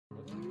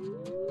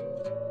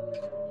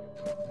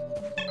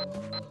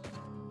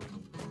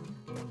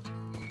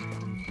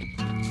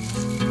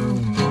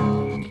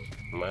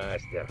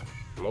Мастер.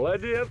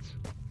 Молодец.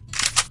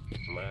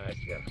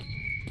 Мастер.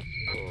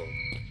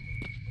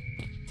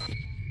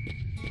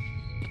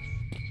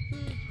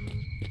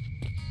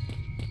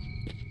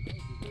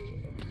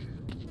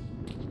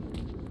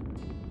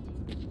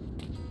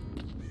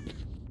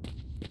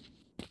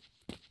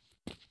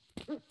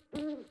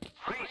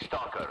 Free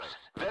stalkers,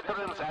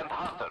 veterans and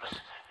hunters,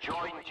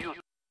 join duty.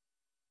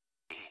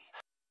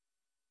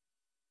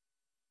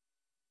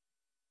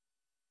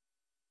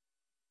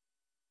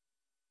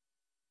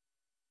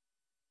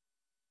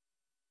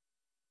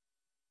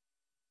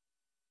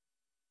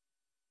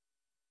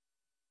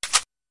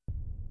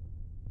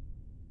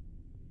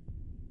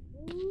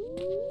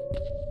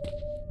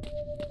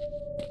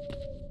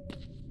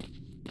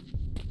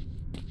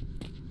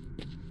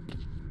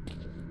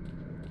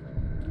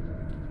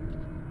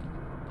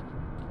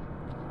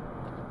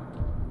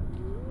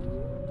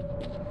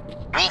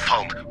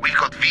 Wolfhound, we've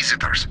got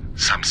visitors.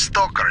 Some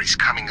stalker is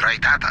coming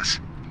right at us.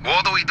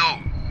 What do we do?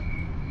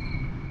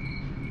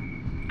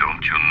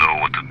 Don't you know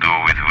what to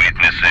do with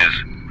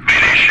witnesses?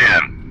 Finish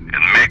him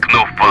and make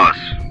no fuss.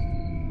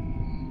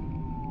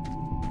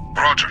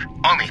 Roger,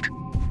 on it.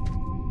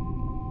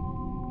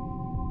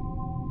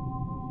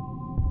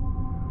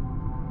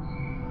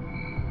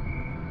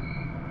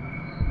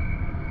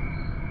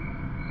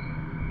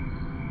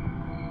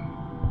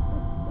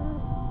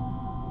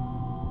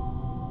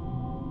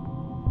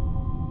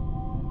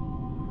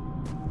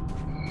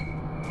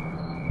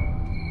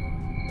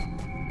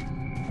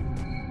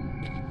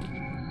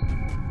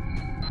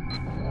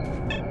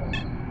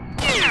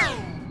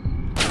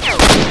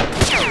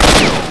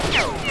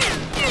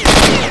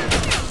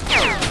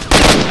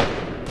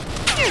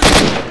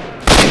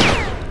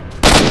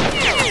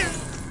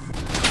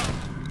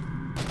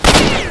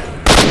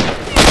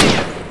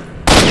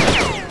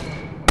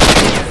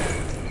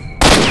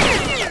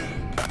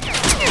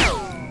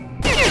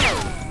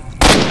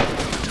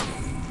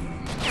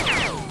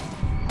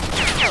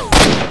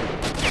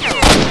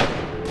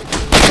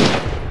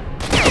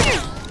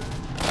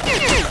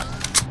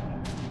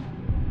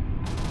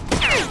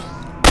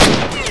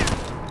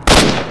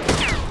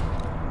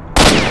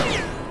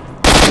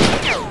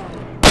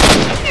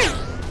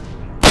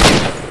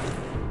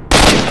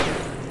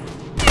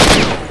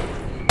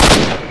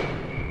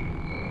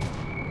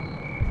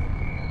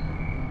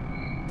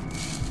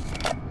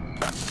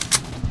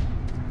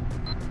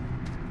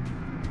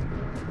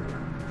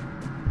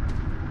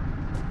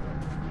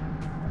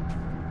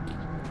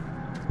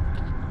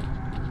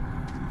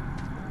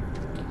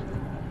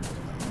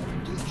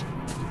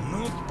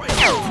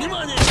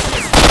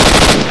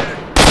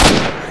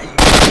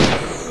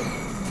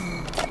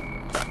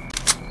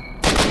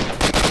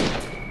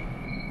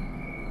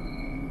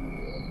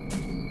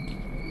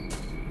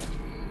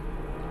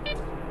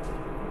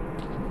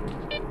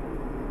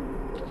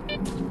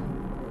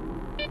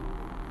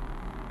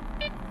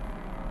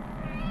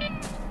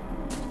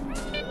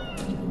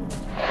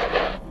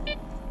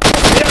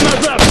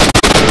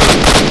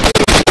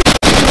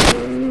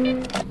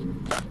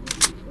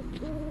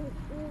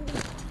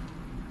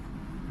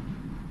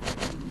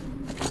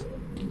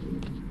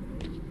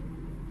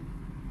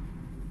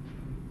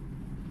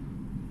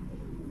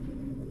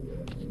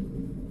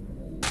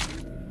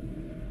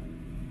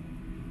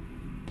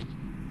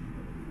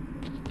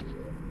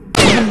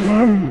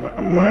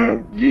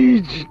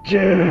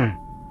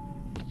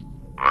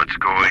 What's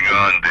going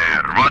on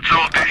there? What's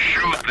all this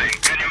shooting?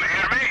 Can you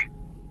hear me?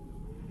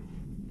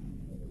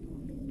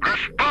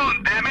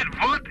 Respond, damn it!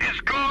 What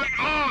is going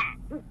on?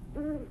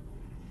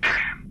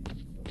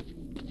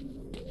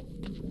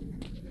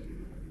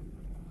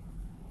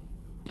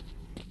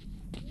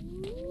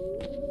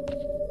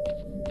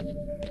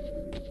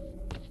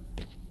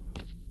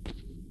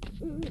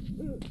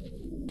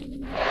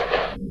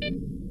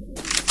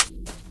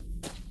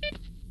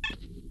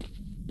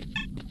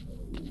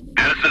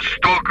 There's a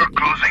stalker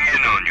closing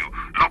in on you.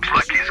 Looks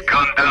like he's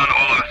gunned down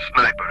all our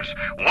snipers.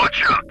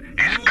 Watch out!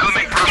 He's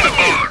coming from the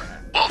bar!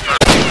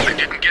 Wolfhound, we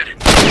didn't get it.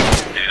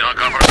 Did he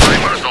knock off our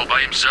snipers all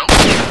by himself?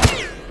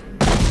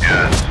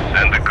 Yes,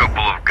 send a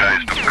couple of guys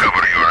to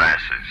cover your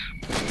asses.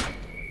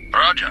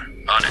 Roger,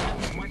 on it.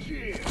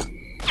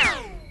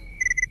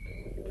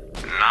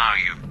 Now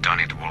you've done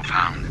it,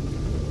 Wolfhound.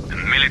 The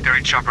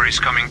military chopper is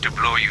coming to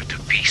blow you to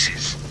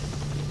pieces.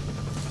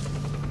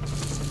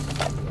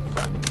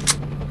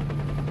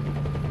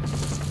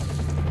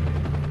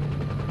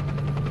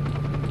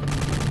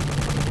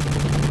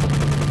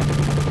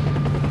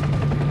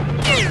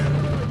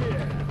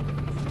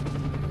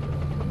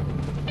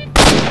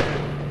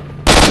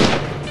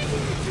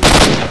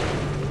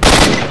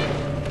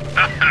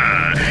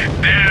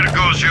 There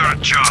goes your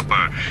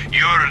chopper.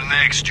 You're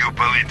next, you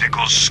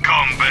political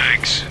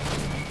scumbags.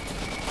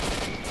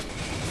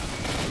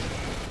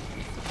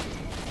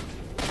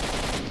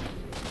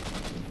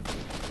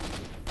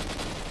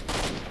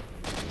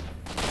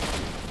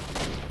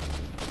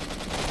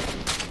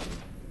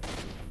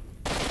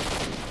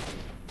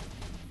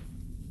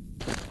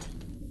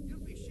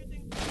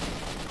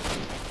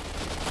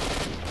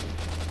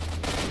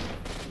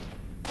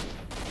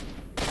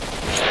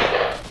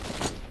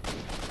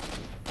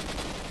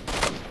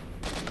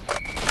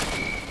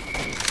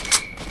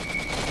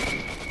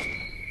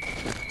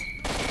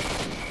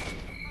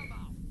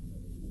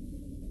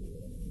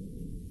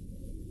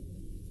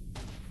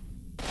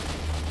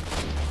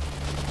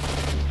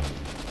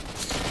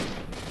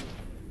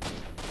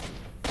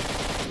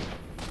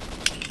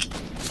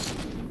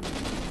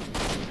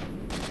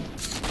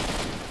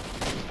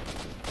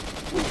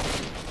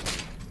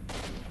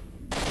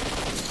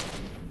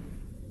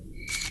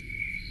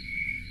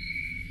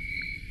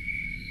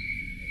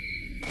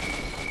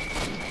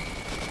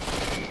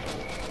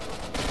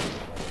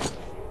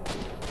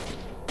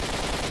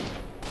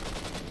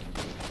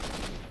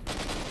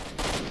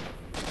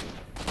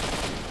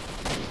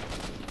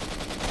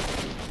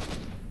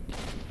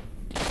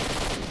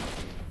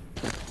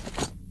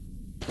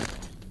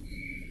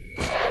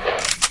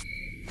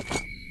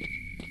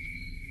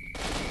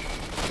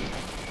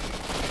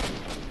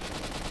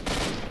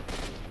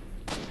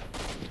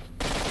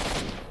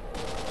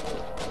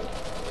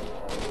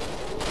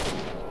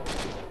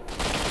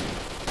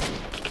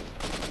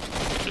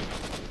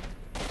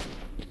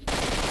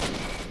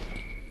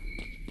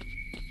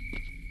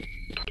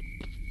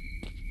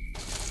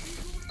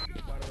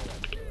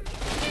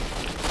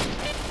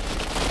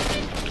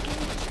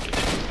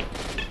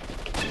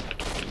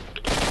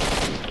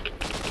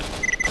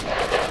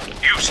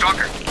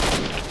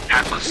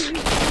 us.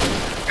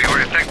 We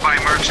were attacked by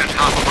mercs and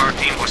half of our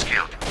team was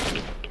killed.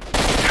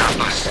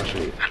 Help us,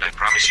 and I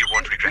promise you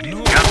won't regret it.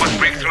 Help us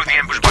break through the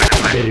ambush by the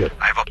flag.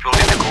 I've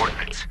uploaded the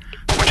coordinates.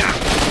 Watch out.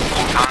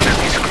 Wolfhound and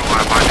his crew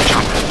are by the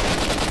chopper.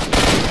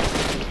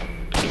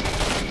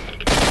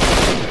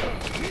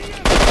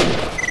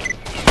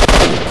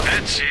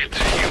 That's it,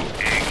 you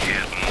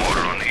egghead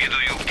moron.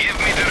 Either you give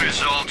me the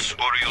results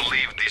or you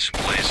leave this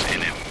place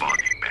in a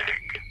body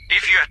bag.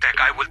 If you attack,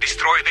 I will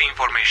destroy the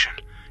information.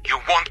 You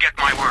won't get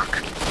my work.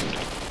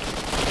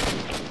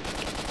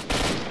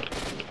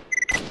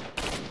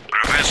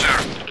 Professor,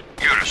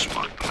 you're a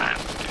smart man.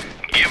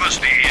 Give us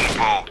the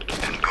info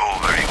and go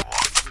where you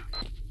want.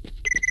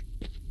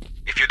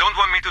 If you don't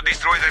want me to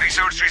destroy the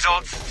research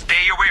results,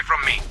 stay away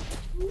from me.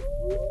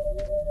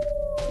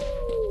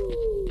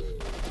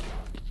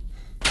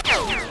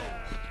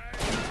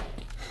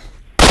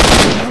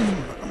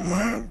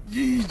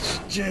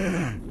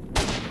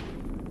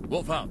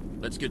 Wolfhound,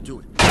 let's get to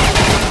it.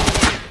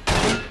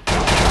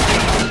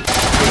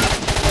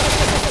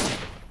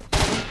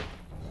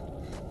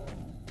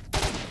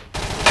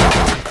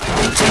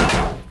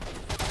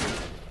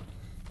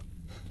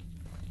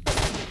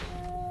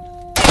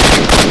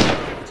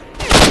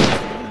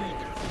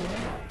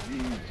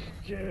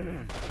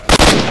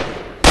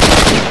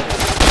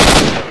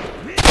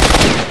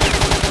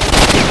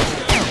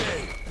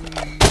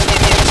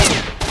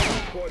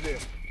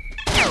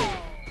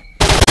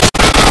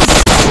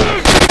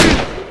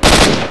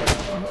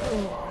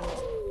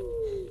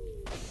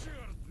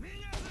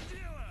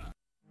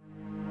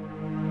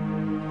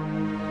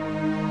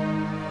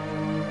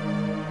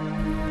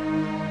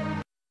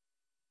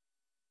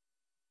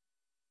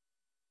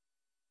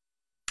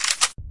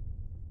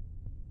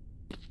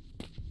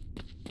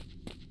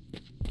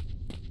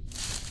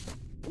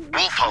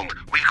 Wolfhound,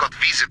 we've got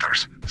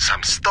visitors.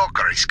 Some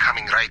stalker is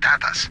coming right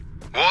at us.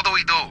 What do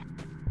we do?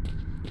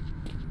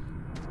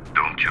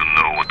 Don't you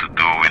know what to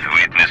do with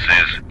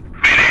witnesses?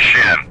 Finish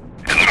him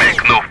and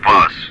make no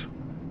fuss.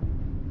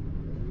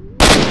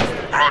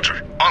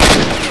 Roger, on it.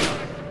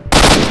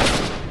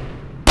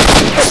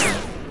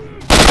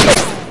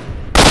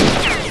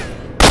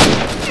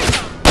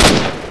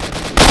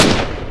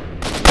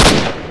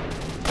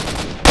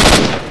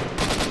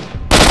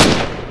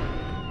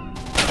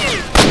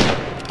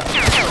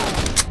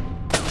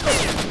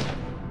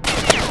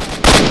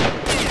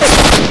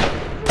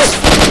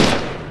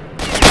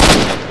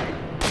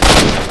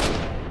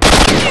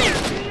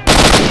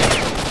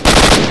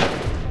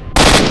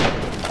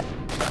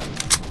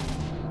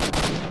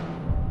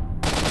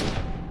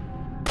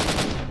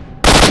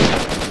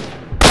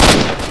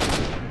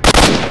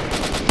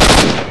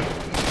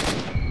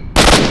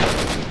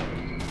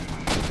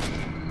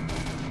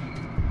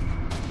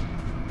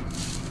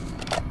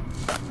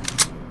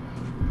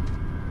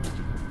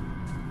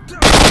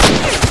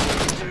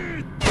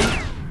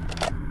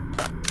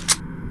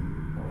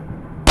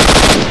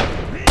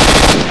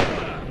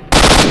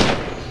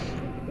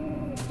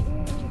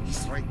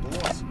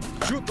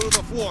 Shoot through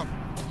the floor.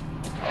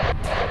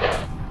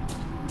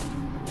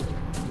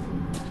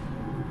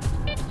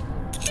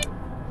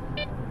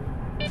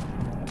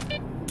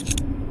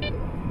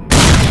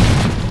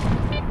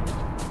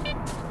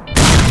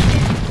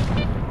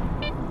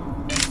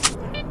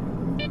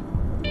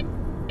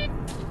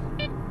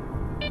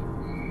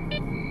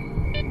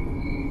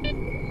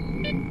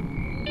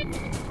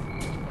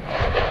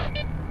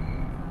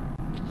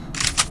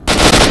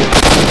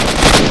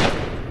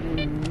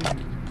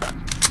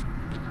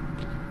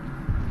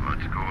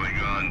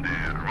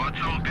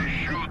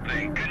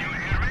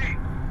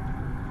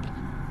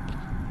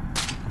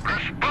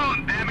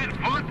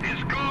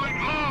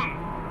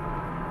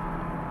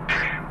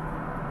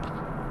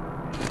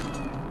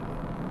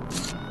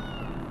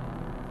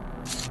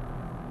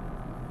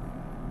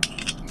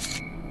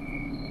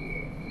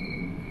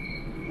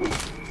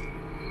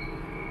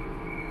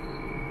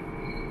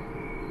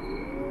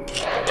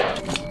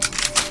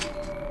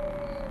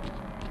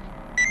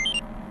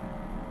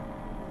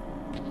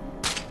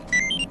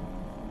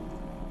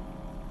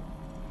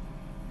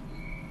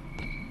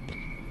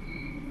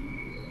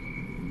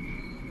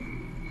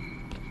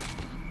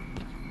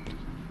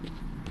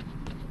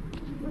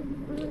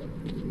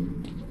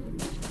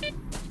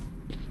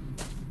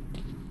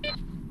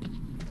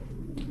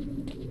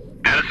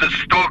 There's a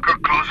stalker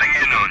closing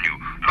in on you.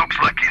 Looks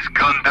like he's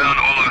gunned down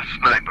all our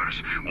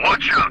snipers.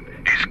 Watch out,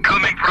 he's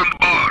coming from the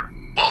bar.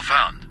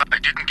 Wolfhound, I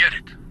didn't get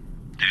it.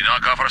 Did he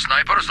knock off our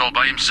snipers all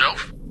by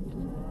himself?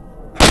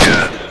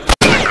 Yes,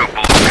 and a couple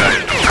of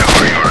guys to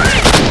cover your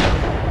ass.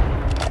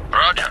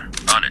 Roger,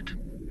 on it.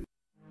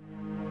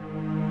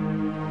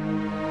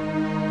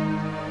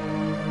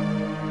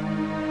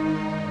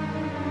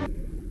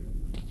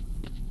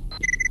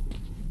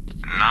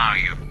 Now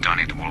you've done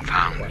it,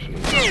 Wolfhound.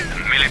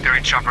 The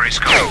military chopper is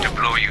coming to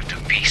blow you to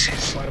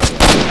pieces.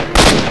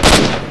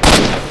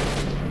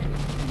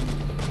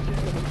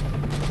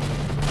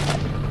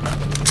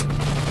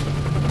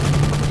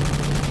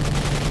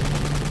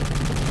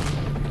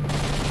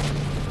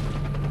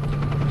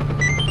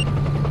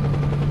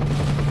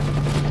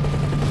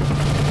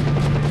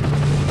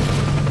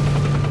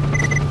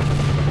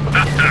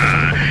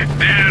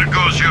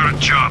 was your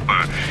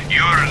chopper.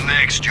 You're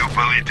next, you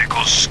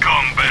political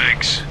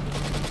scumbags.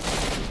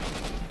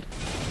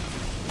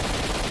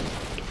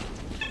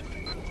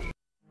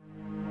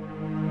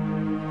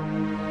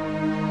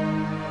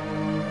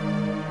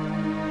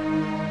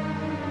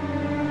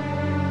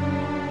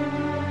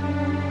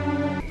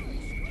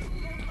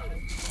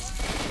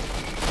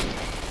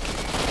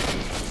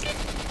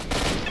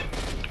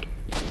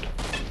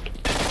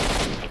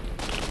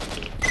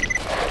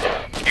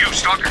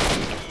 Stalker,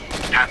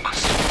 help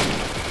us.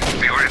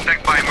 We were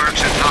attacked by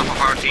mercs and half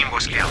of our team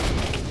was killed.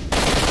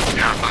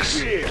 Help us,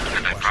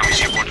 and I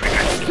promise you won't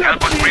regret.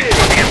 Help us break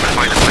through the ambush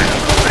by the plant.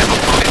 I will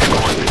upload the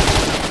coordinates.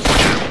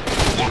 Watch out.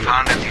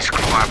 Wolfhound and his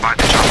crew are by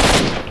the chopper.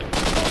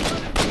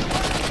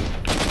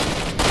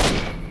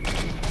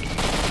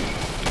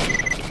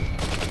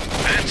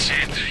 That's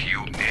it,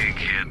 you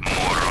egghead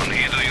moron.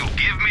 Either you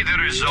give me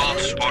the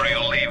results or you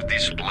leave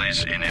this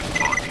place in a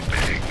body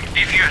bag.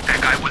 If you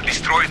attack, I will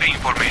destroy the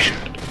information.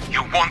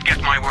 You won't get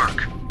my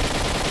work.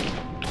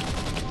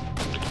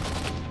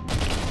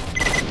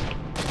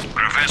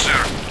 Professor,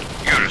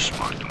 you're a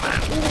smart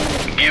man.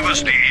 Give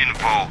us the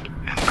info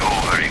and go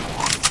where you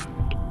want.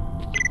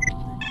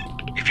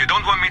 If you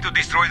don't want me to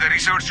destroy the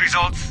research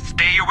results,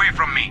 stay away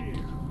from me.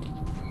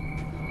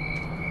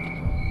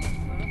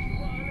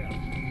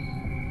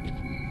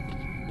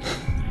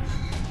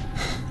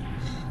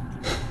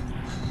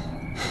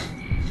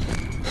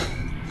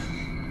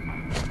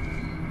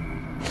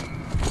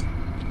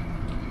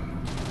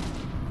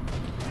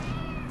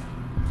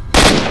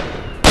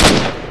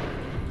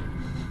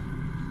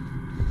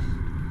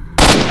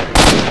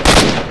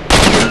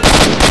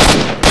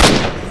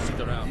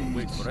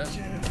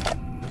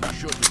 Be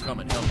sure to come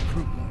and help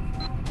Kruglov.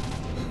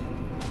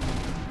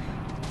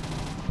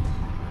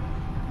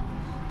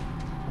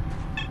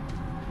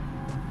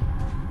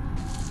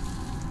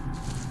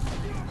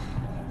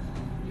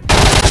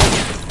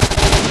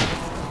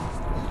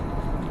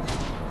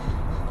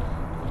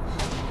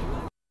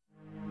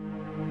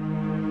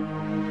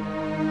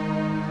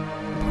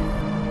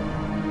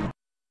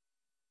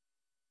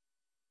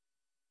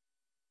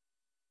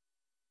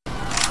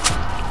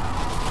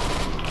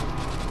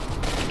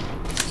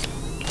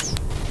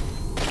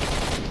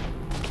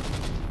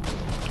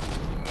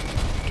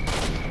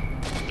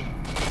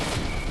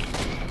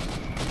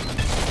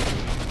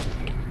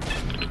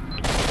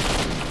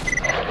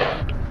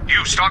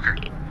 Stalker,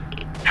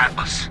 help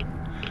us.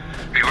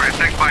 We were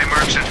attacked by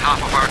mercs and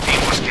half of our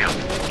team was killed.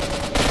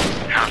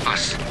 Help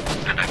us,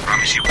 and I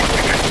promise you won't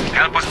regret.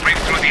 Help us break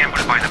through the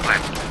ambush by the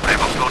plant. I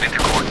have uploaded the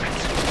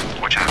coordinates.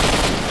 Watch out.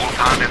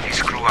 Wolfhound and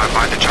his crew are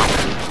by the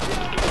chopper.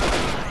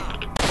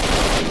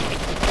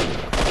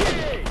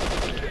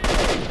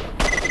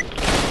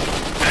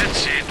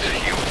 That's it,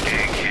 you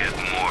egghead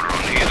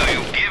moron. Either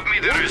you give me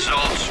the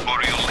results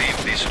or you leave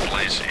this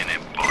place in a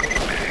body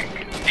bag.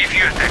 If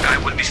you attack,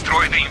 I will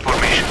destroy the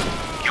information.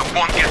 You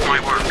won't get my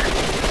work.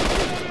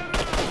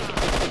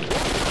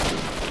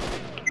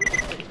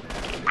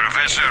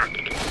 Professor,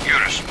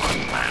 you're a smart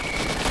man.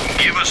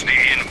 Give us the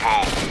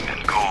info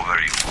and go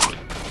where you want.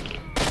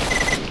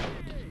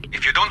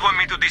 If you don't want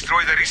me to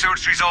destroy the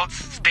research results,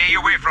 stay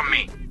away from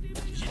me.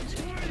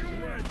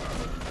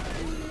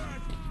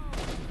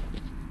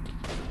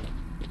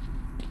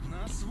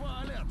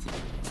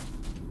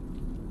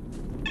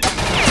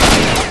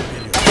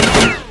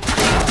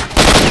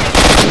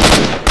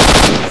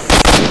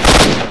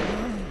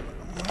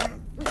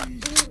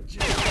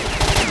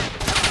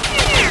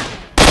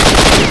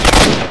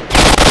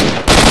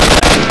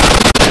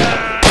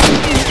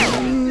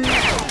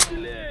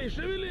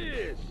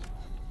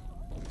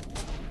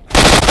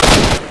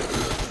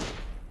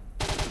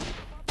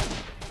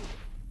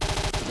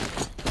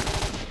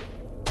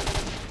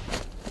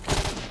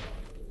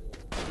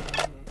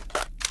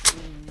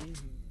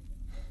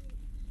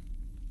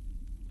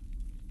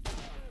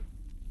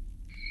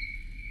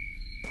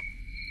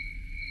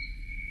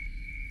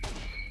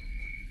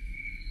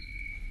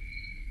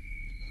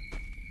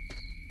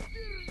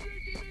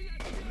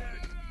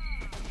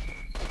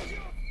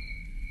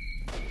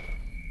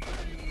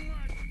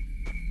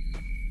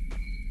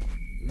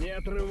 Не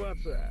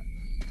отрываться!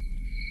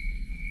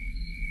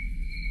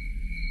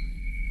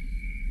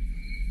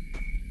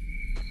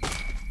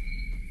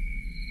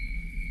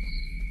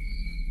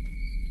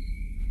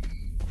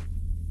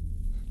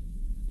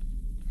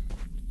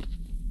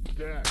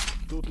 Так,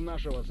 тут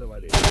нашего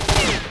завалили.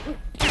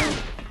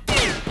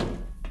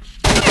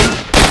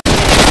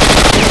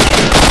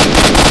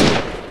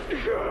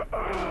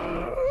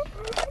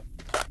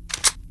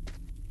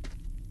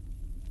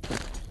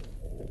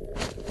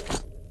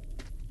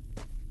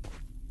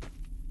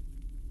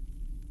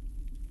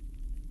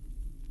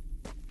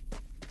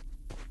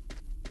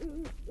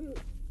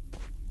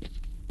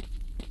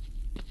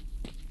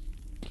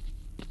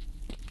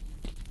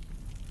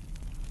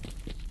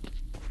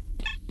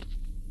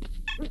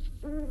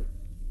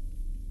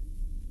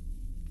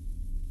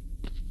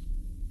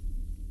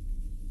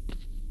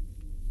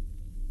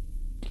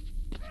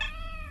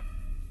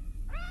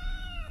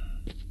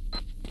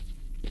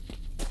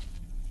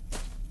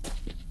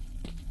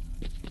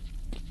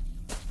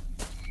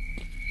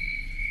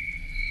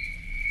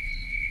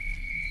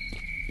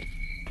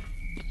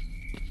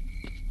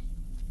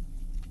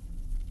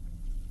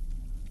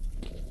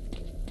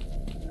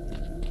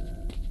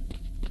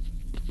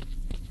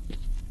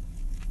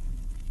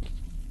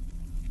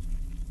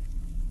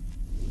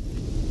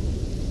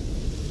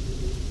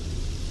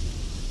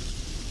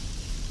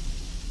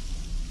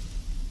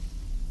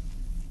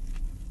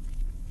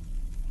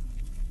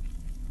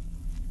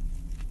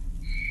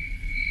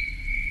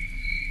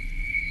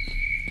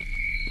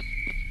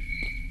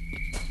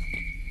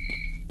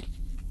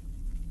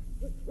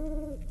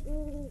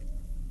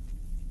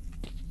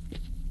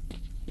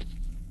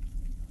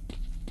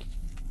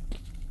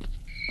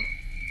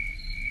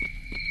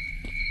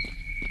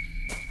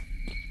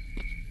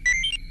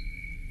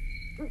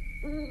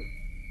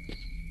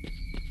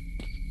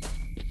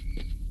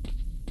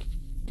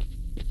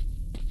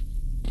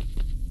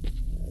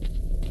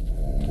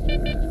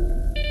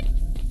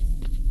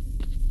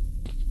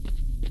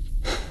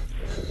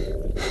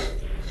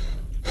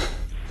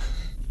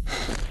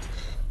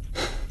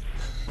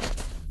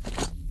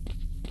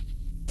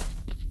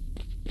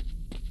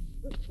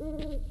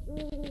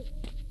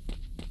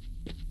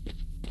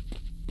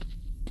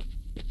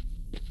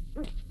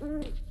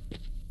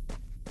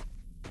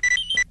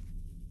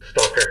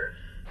 Stalker,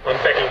 I'm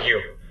begging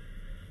you.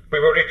 We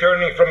were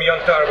returning from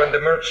Yantar when the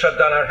mercs shut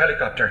down our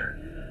helicopter.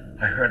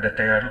 I heard that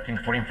they are looking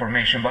for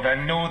information, but I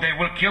know they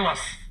will kill us.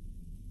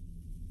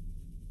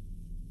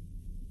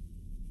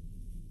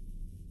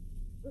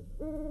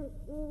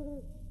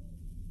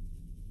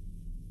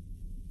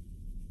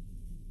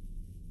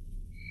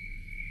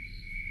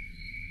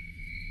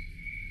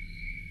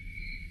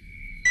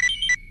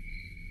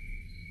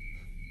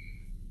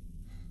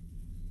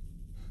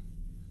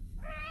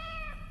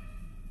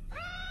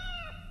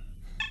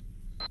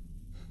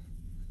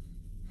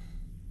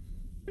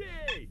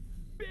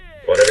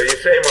 Whatever you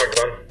say,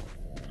 Markman.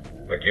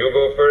 But you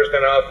go first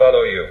and I'll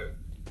follow you.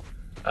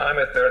 I'm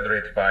a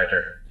third-rate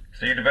fighter,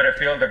 so you'd better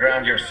feel the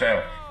ground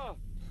yourself.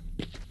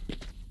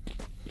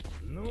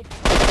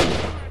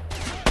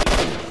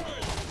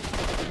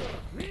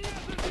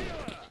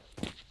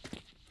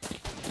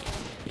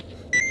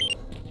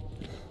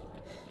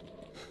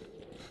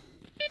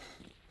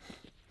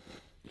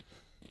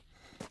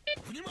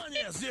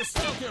 Внимание, здесь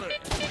сталкеры!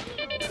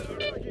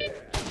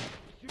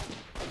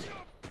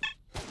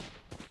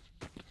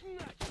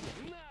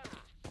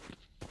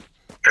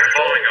 They're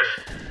following us.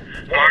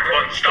 Mark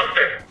 1, stop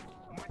them.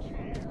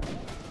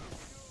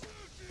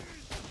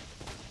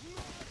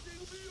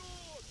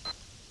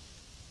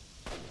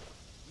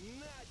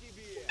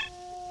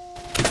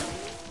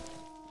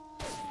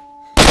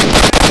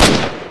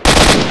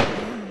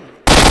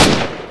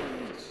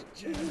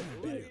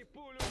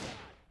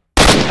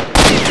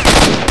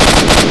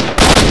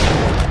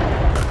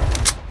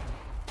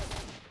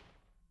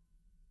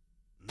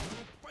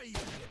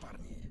 Поехали,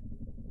 парни!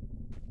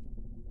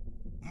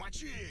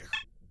 Мочи их!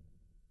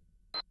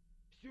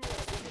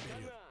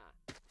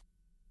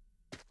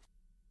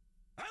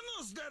 А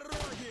ну с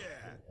дороги!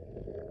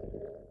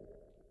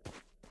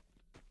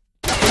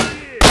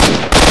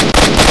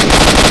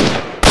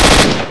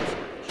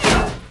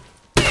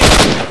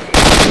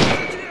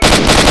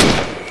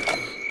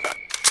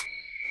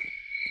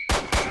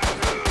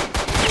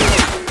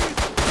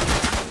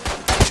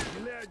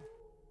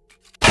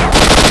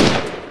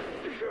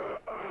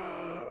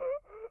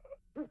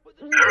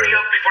 Hurry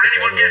up before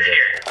anyone gets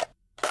here.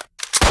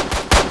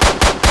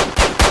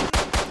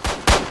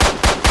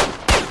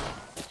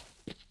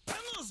 А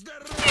ну с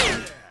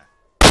дороги!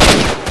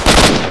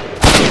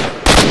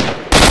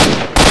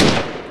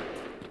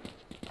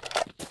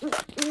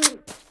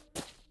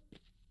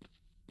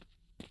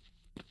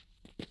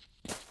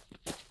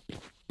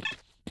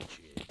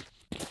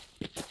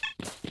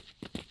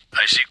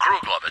 I see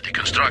Kruglov at the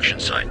construction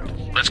site.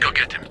 Let's go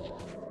get him.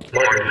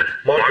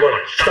 Mark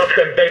 1, stop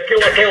them. They'll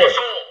kill us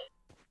all.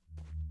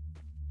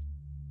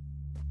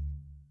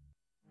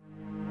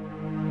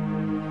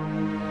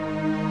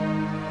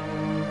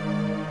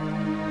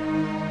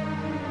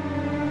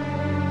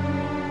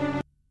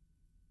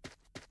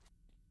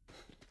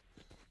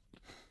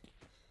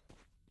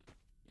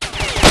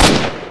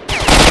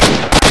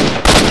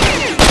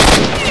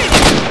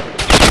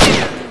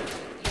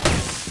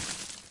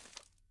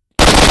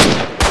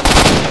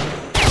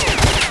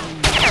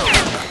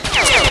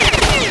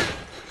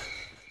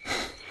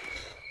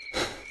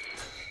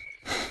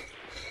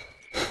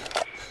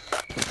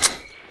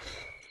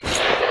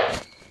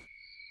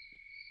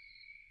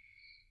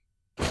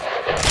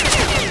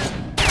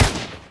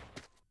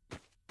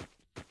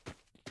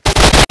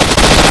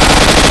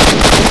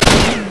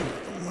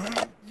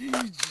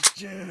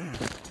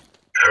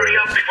 Hurry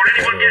up before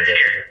anyone gets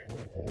here.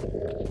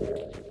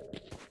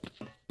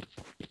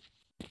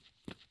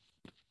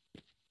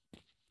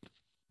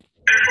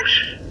 Ambush!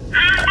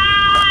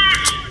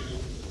 Ambush!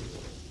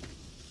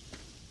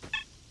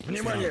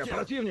 Внимание,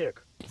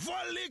 противник!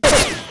 Вали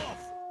Круглов!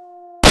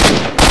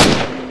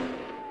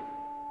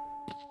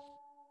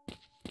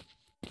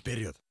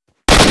 Вперед!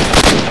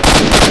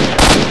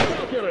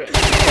 Сталкеры!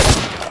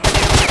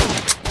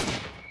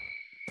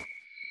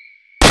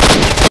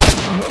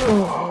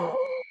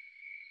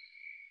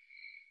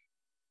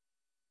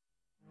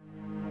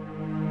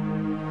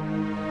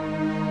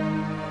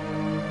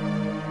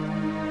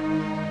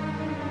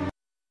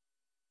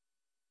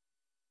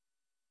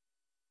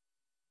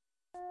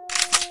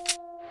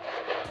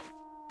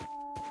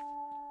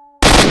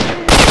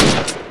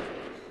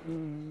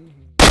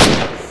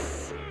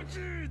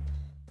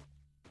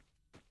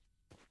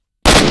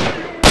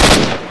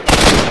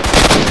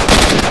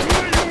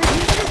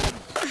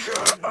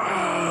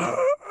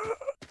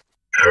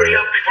 Hurry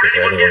up before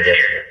anyone gets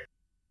here.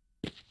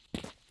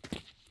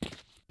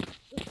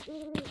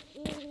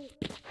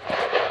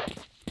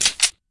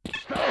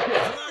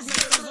 Враг на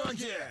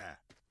горизонте!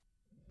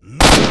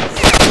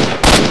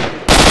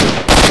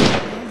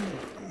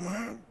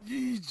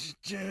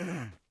 Помогите!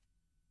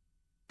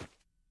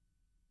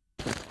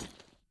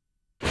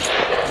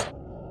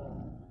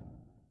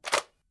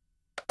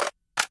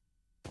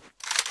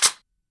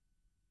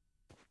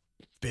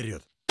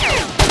 Вперед!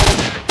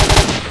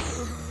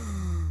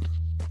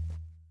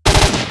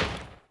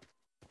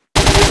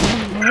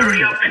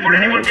 Hurry up before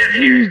anyone gets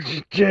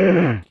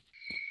here.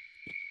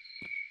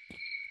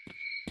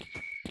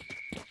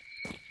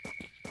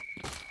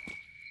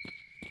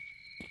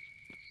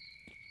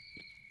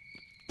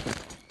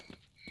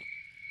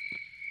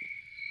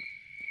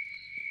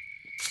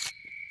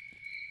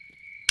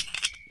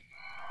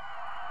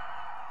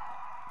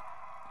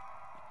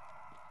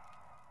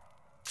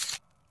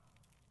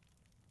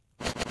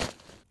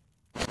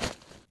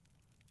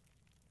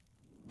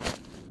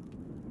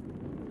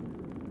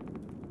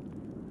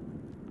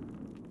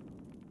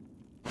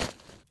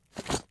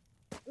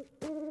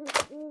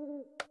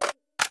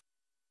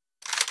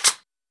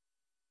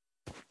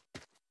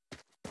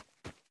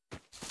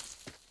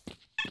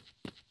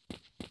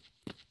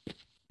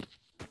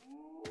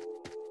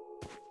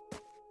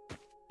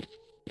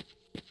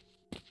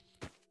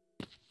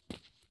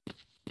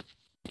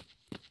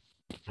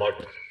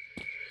 Martin,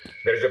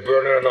 there is a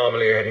burner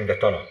anomaly heading the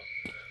tunnel.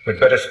 We'd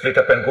better split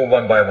up and go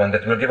one by one.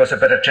 That will give us a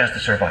better chance to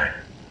survive.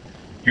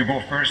 You go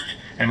first,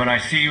 and when I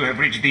see you have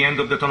reached the end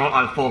of the tunnel,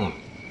 I'll follow.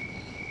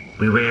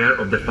 Beware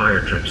of the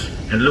fire traps,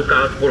 and look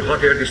out for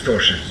hot air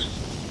distortions.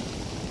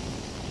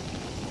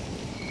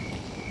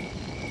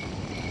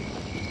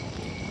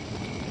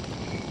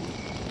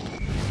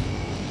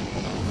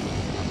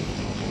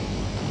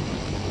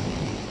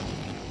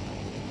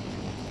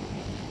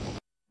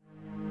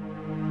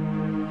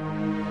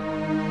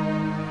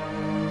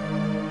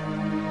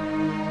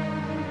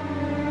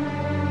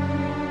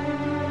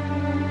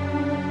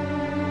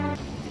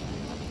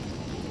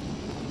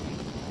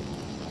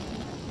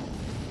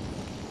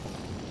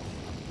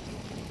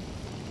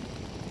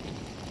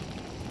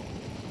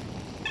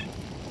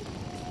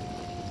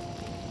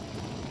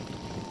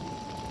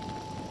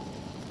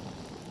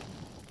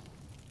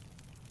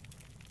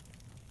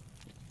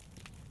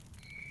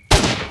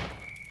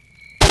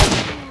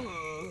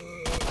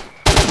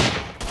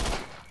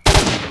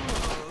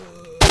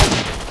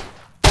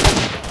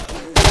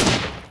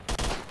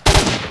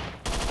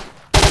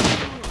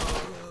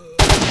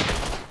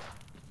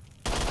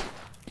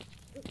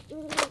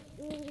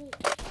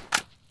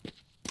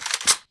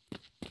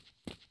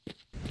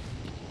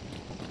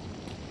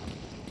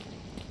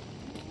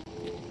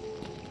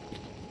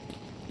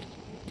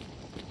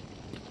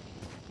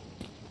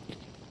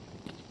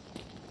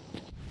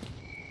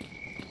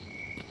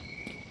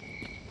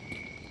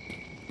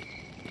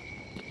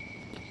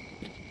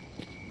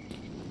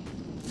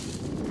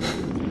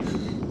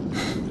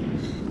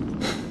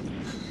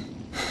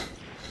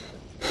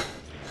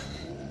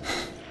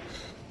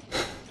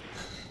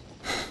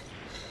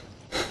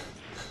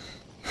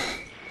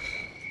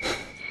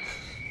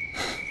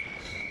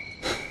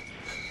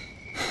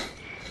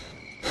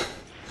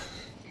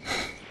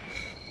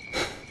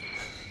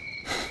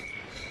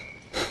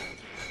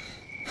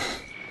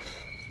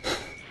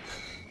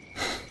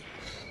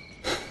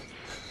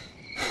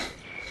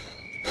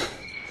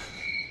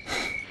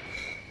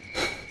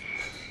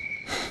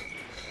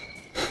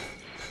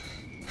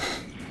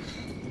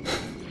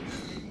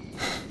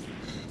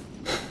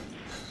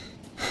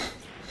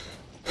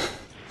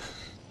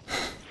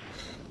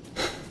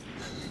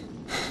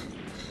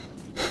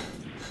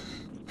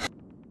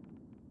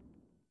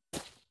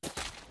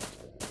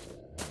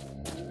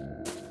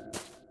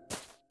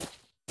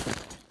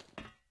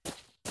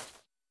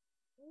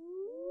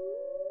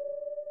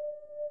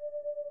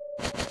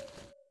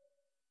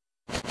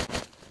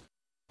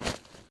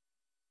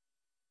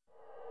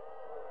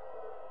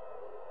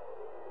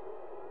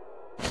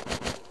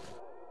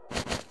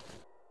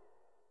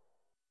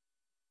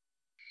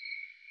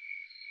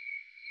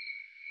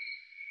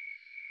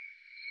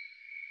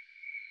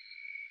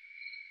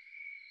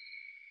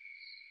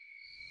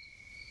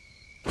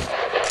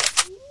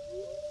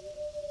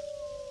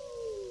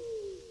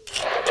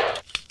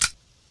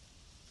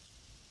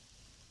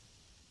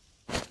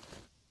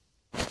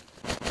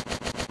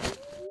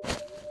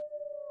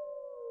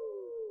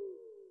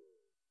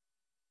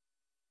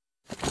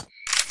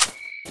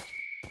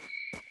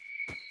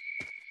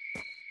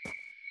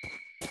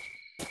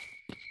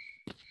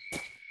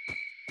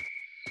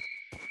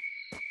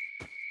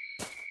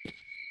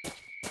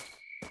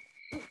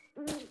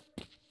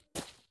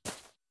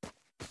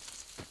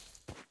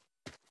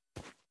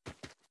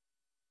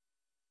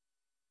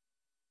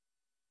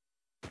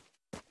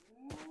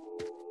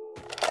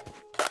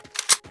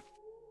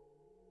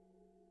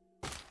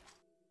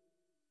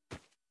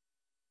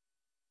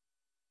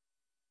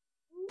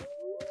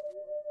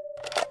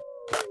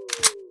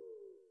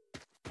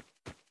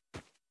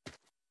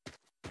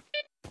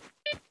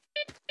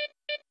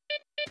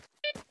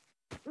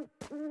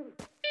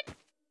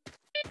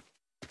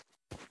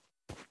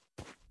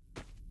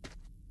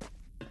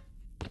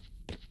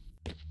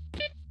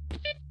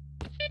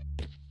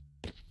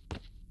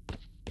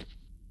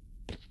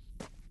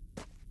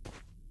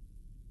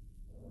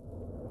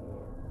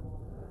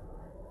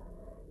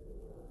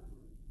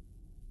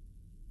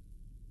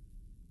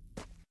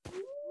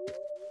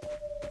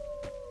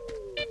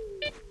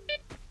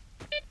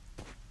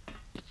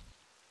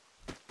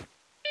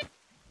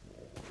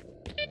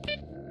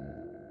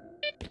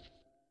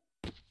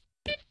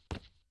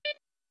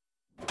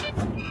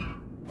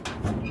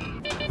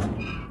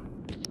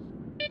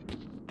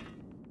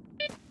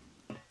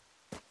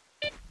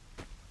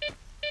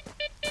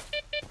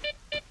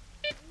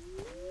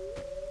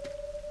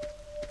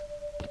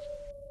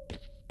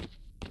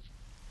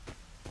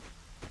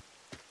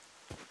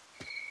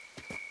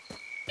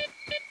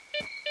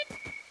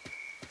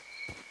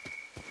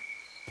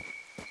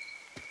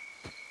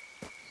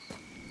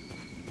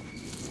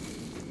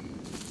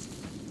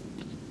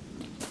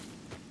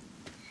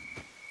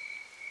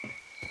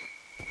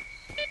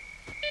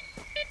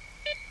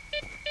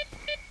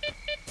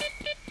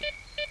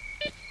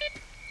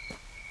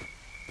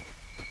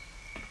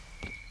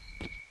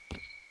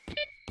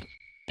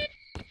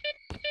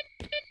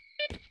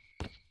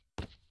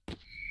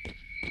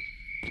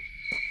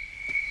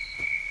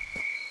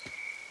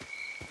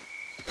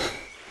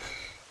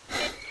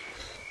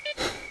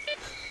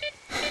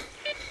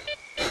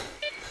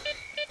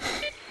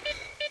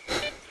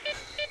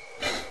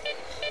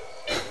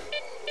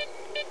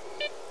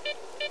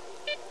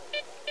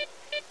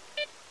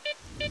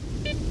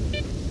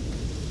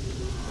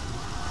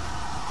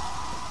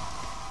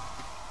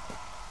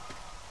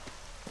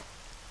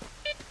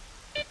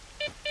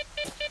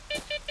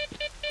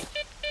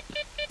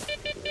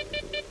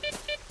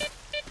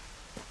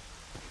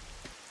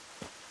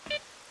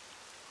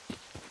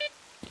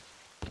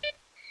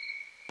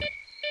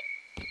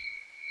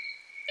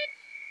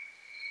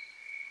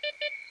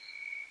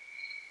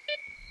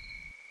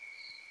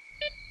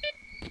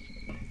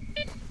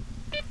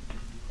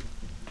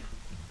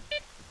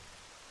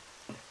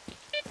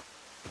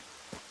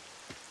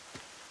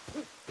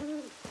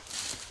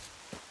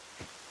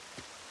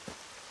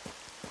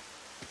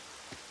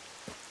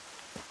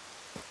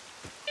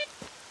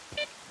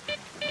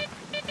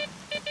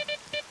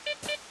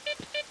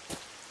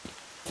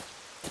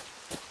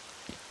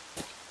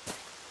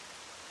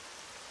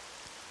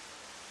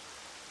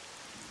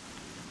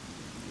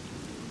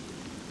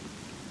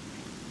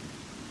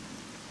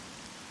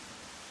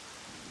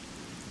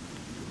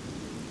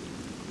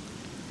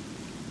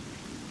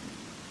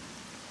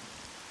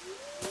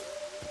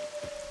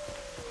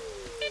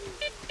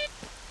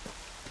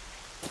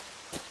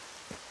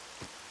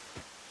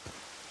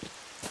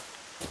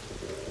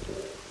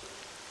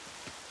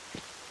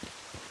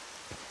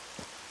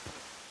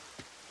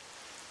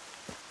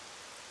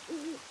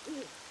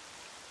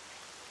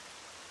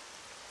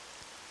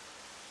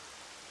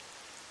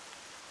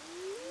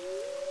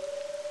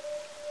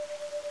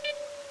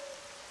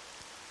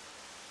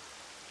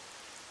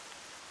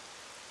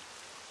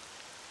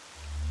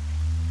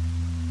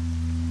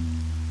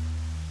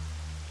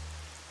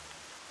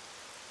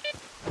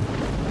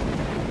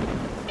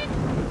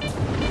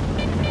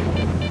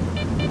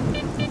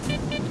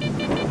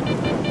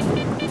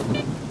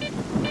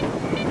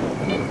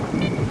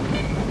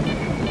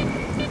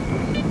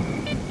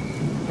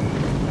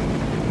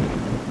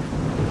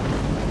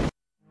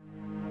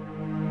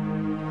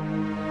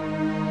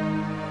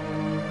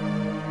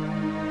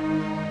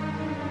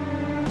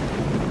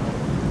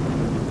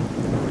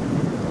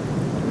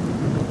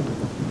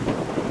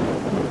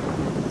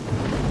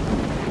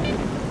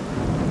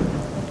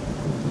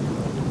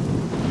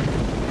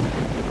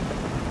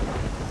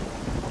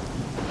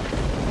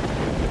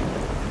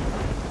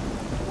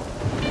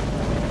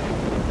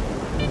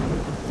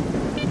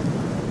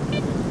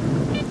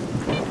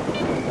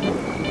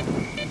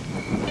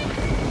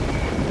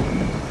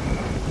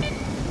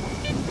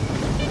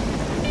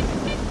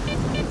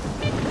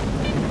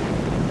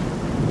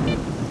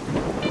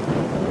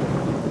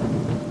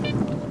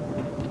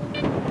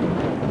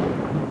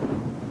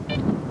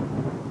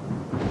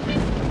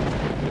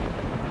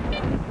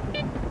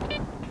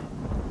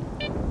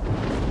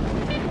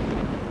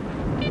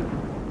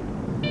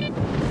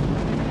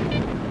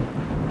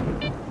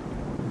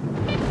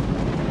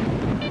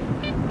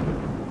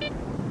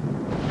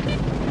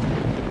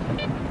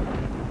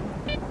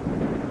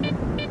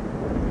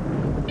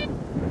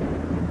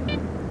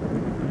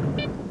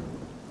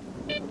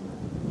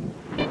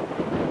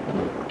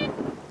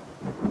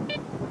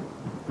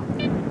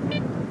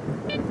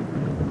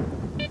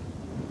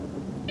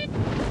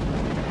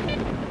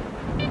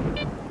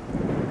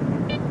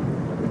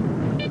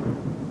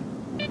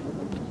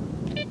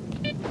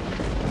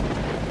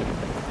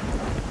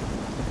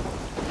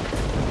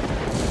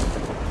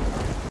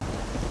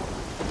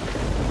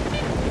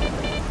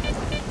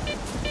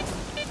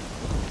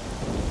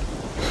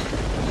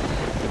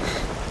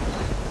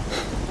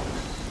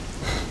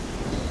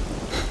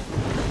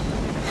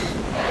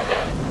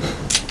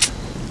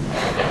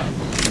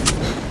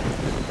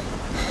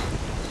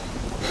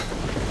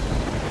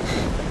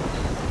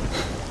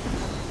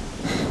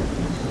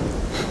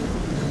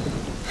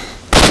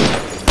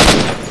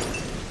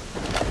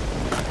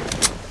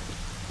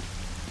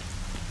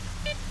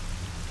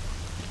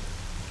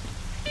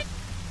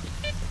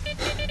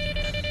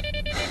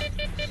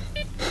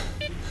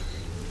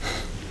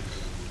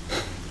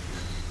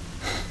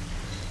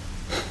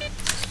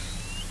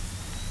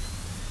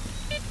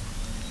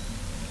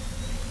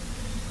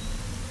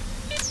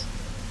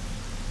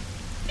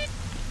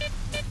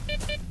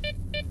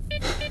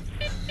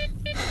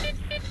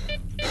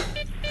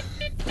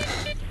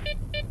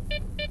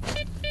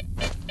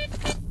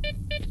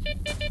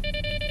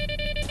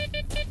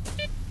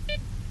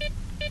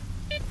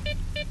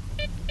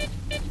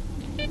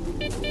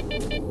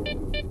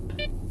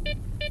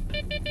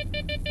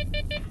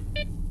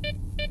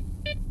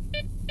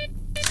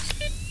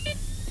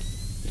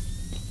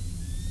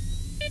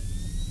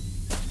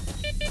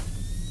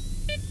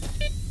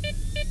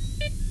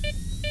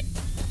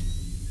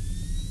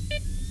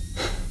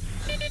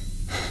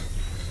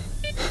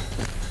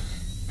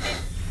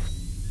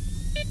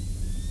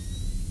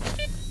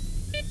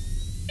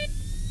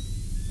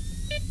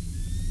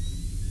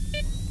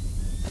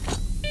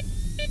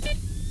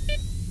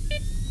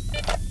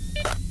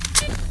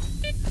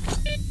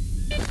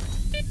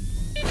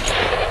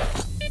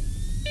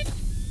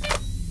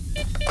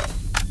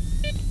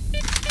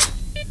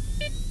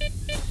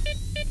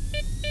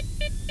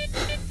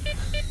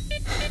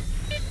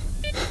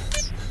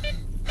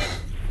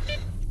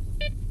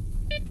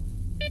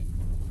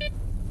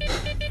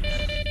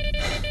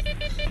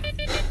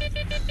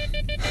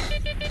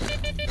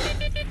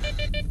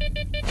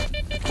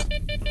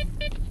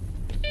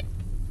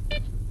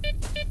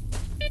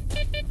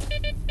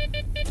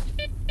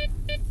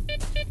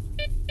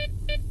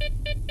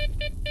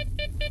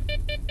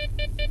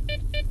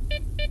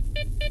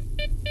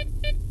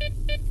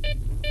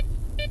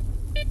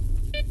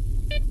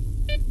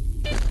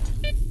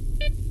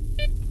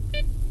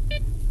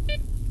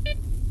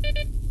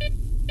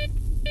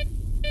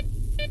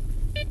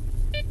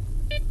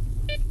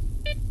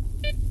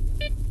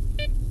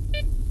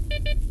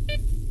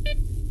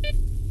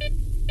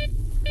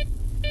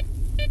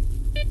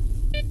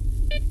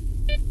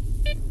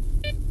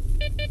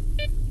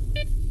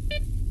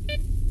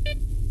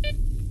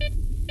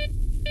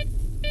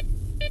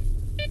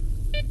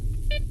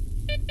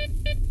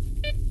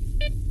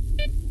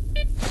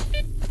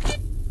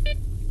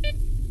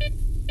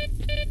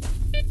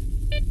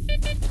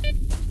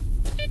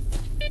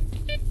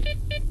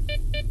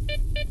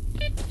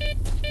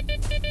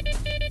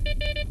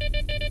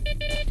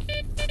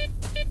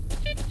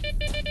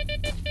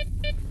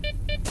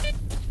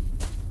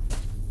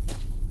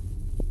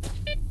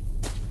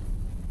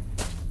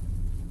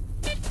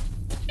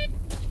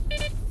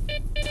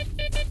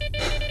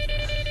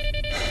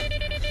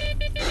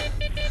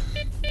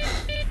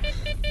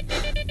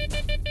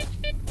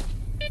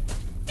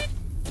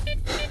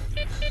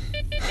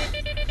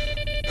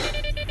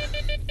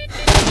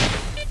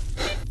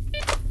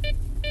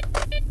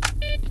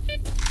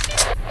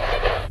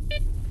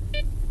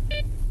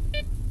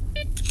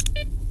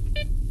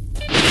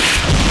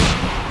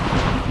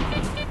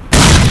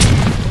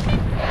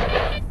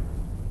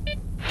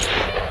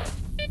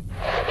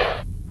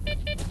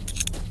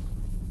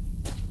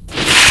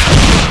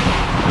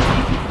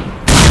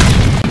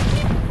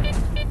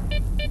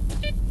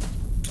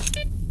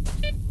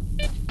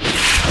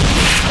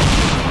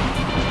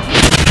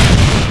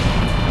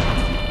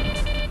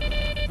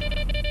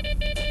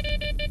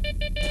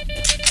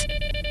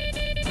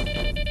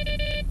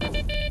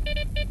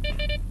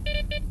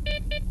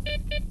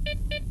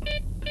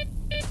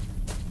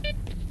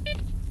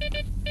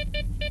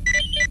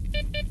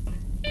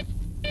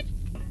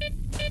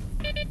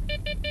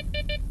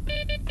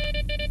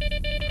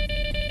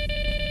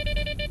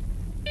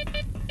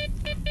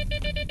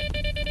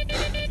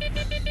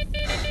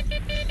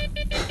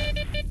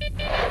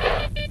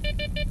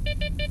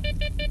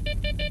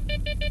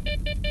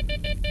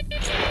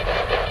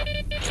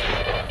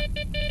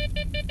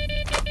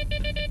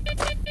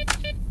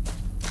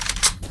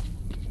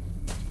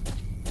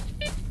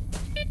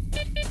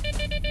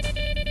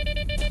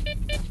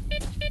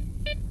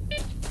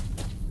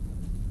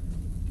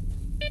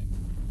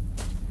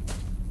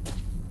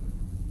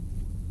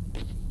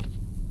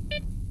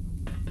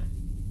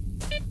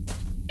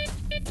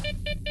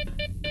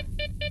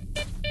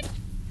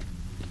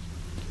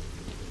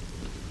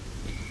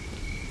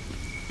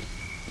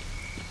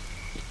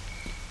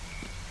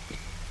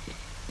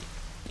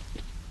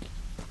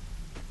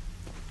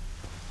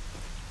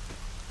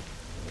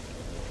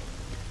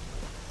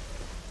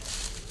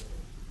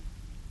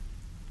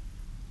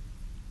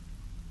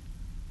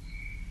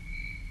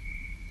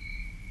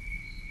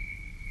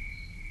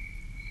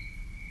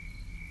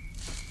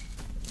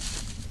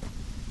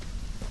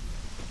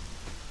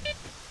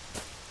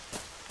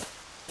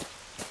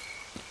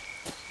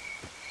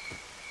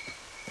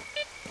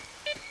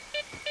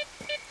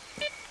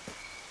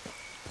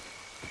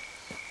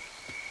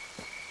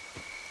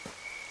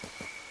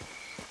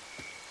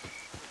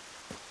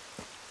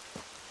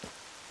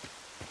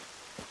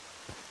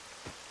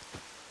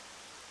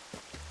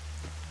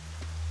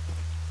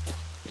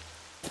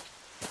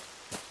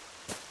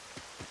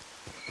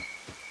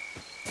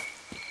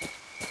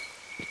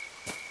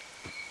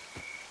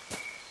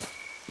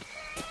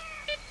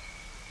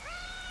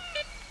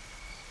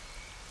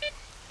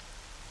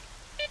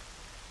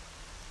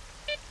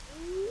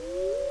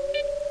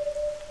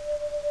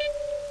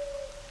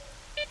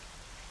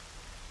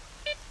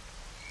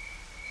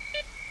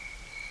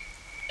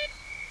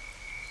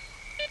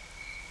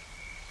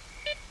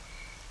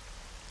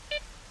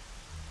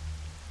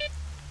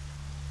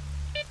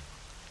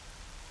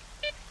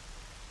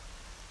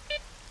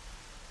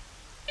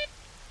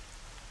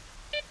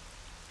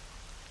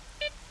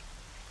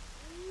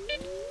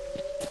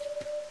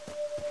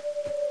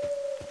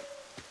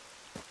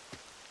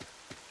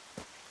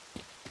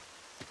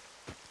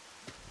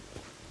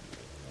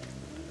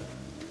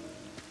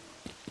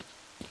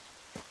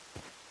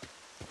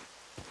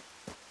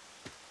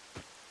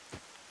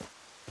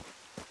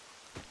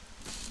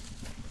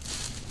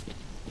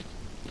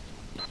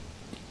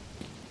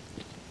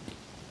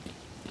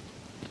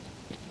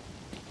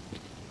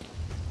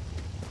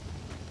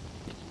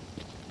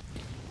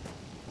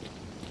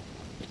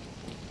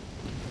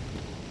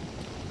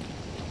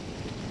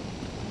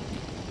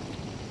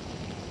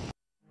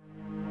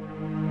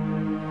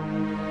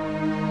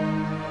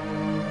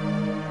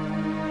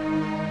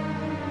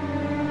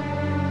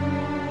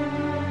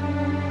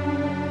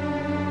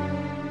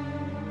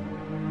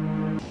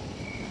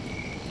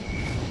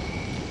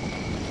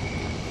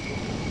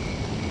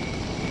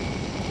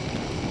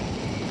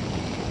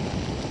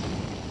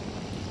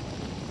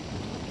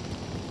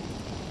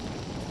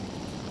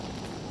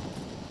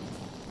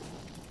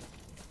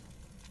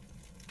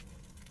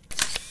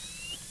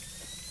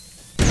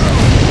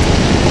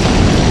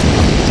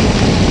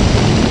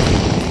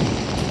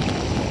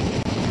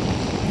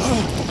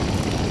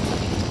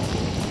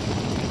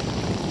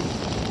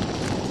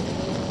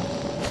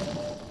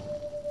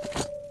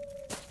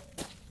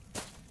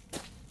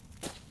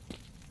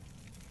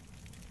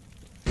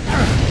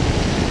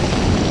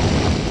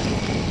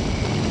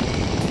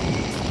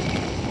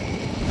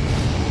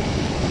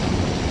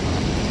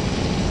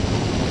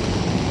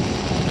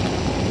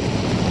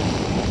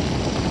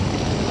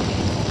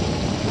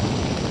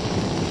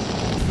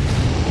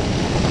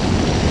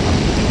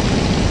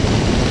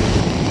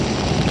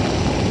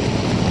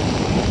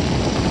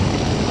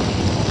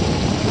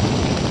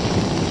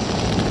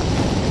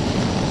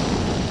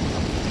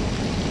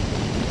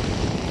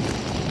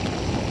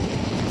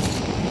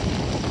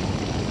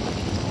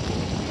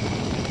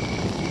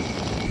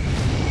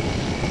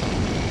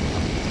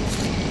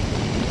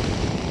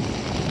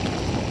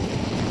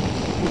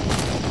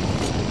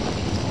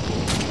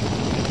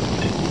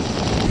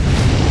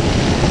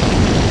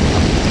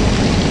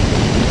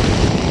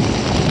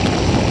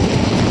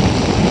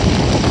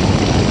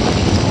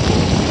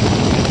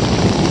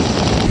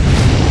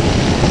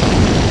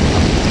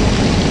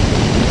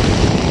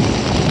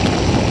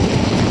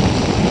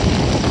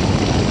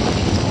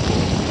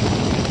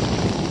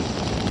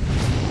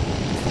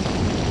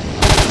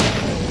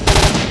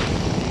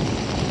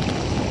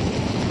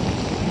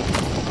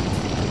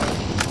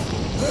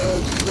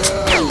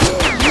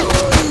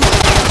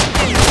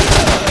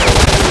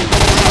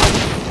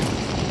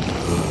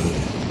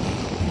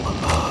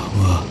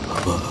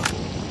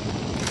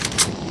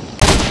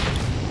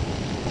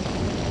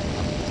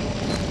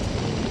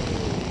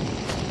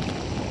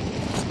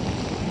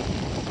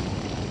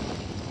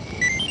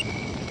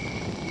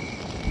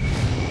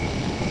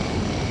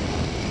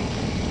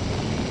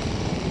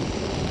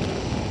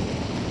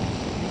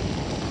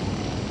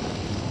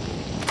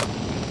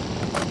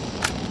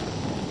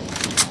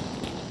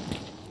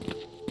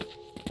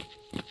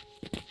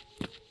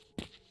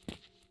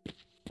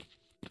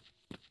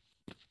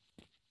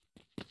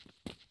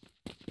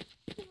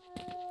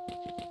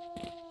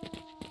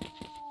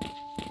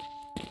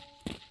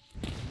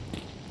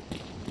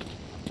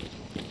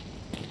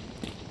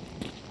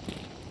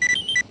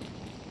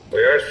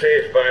 We are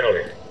safe,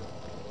 finally.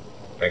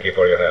 Thank you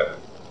for your help.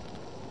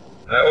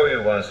 I owe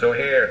you one, so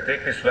here,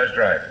 take this flash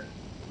drive.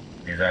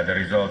 These are the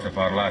results of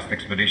our last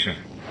expedition.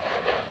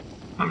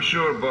 I'm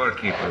sure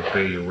Barkeep will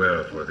pay you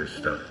well for this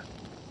stuff.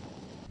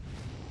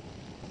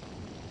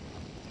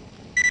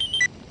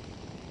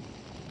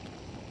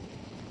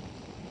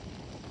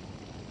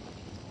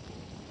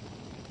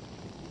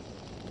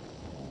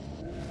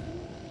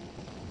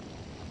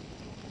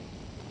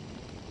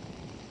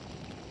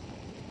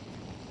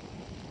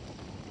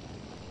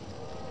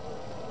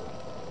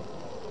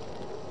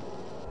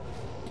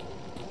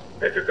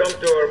 If you come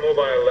to our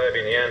mobile lab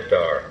in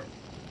Yantar,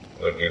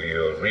 we'll give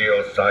you a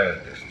real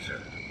scientist soon.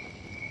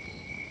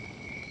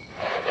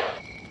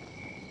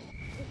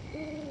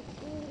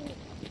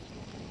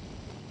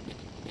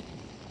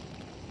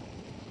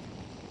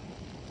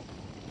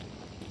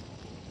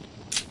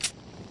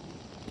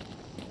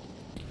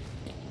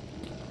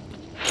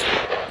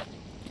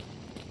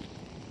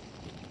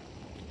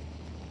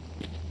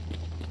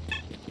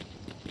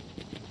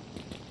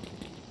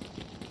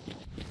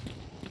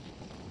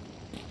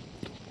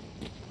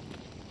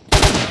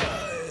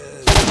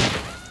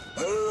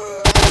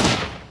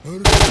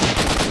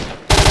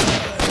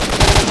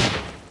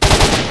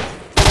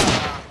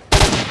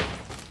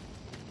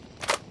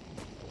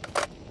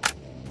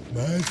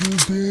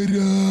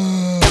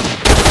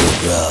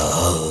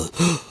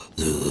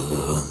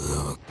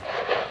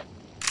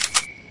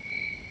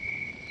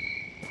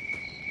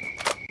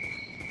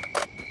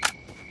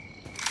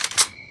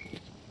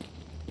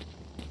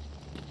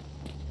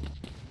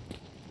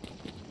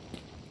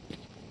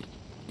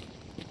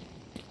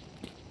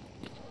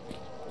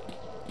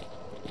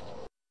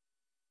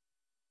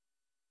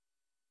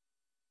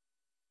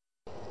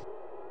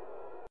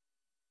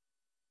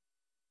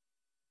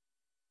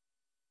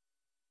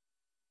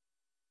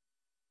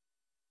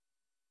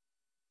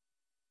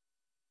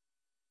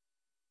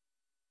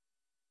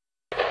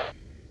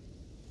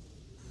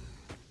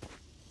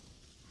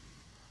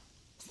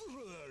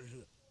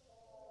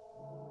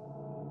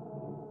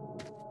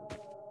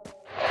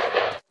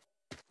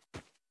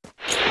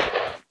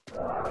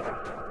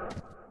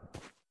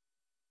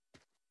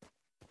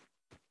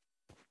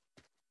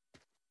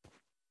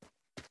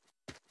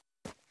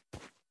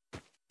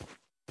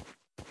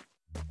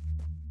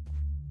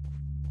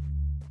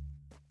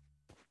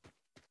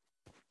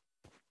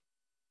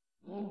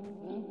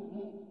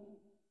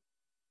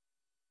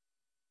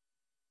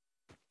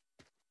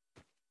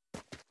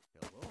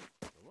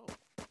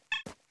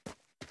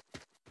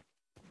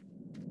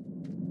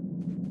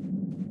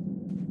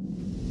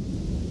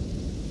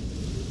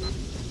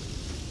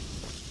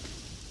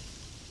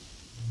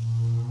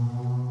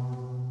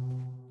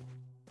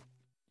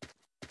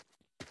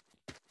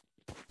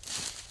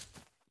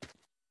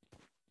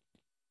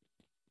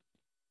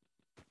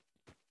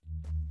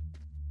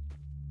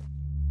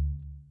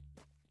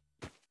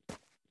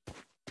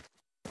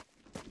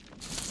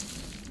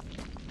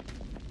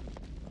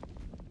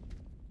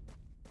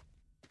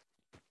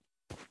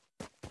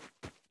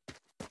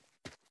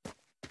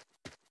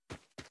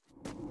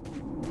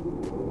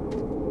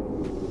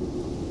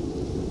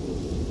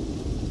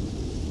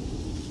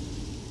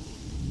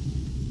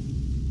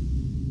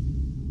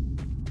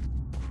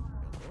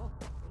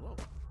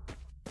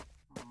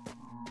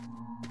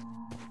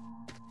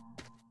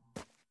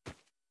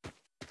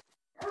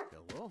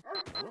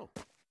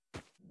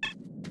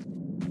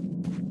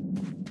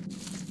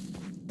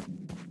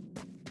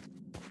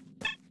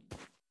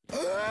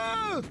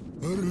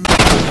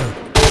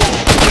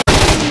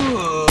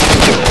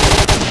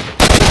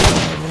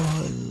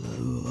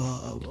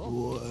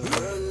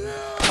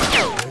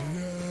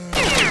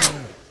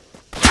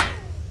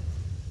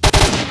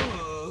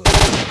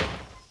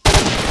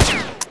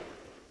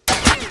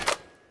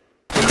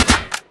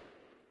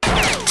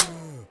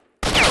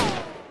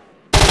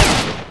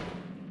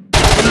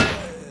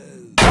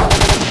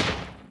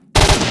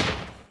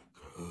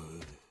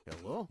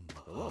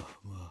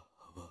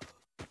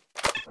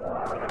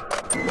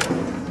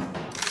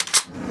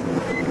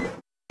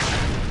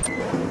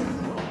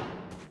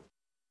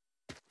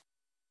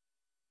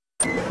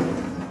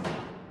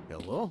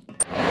 Hello?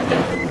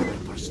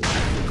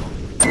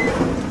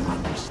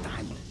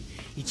 Understand.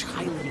 It's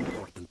highly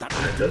important that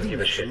I do the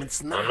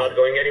measurements now. I'm not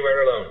going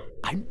anywhere alone.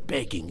 I'm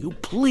begging you,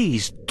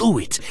 please do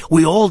it.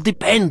 We all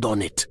depend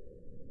on it.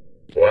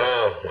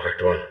 Wow,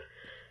 Marked One.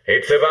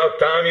 It's about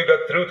time you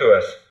got through to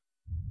us.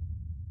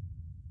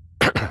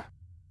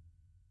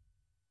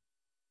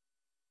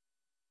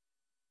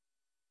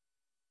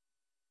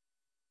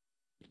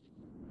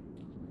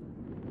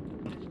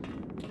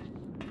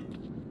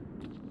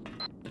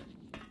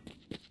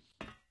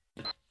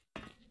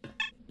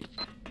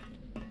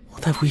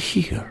 What have we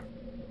here?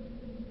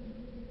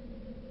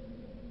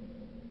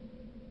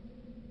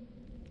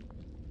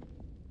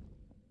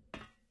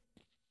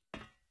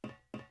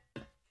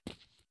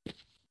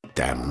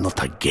 Damn,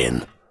 not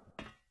again.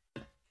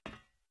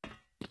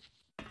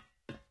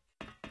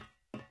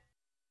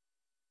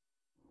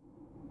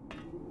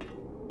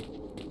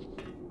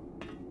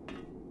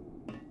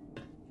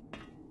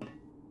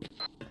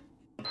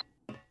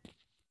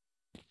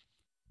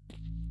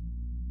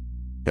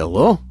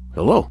 Hello?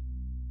 Hello?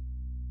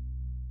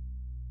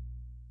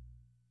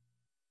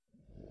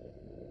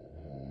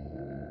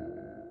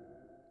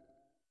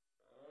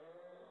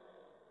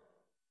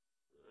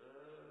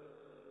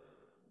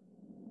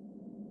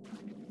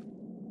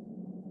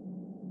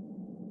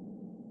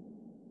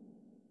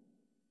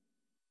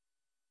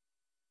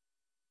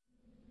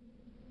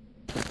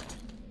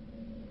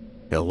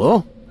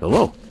 Hello?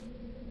 Hello?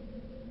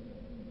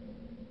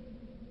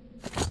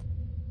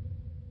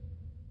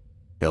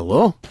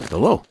 Hello?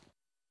 Hello?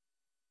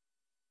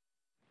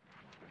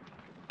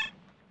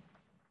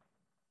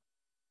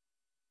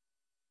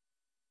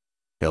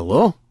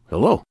 Hello?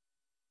 Hello?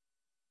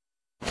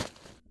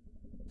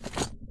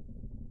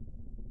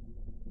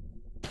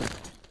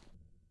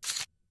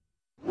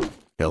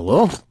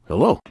 Hello?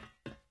 Hello?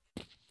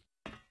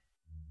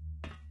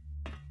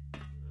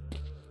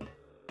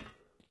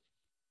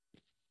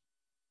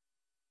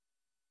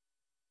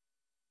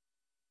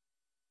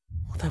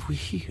 What have we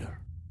here?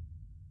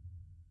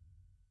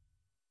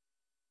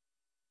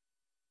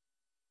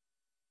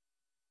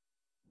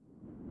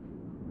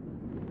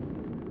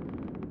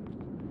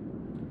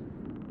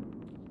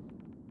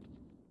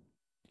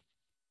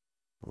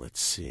 Let's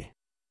see.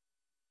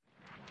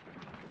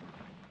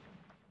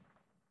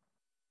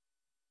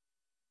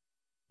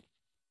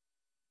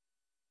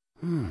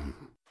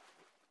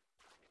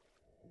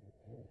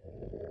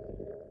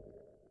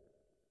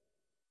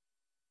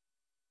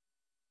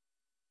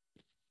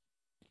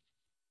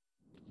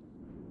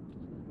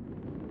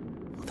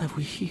 What have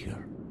we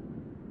here?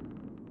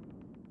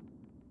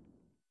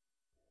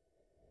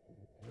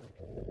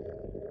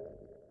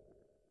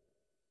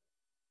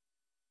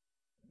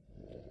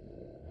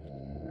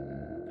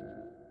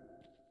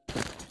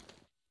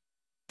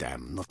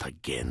 Damn, not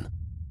again.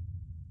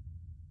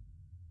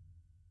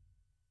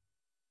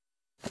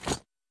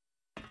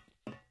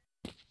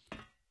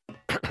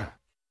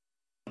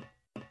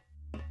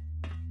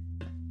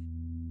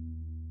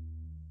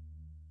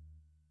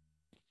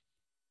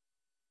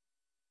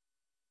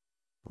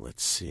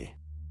 Let's see.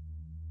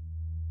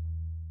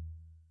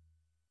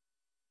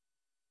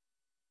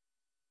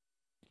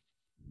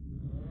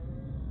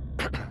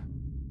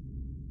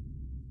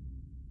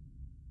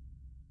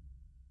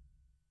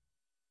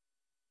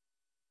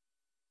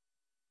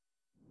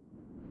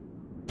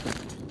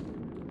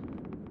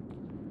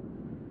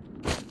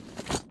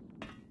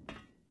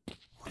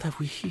 What have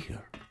we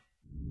here?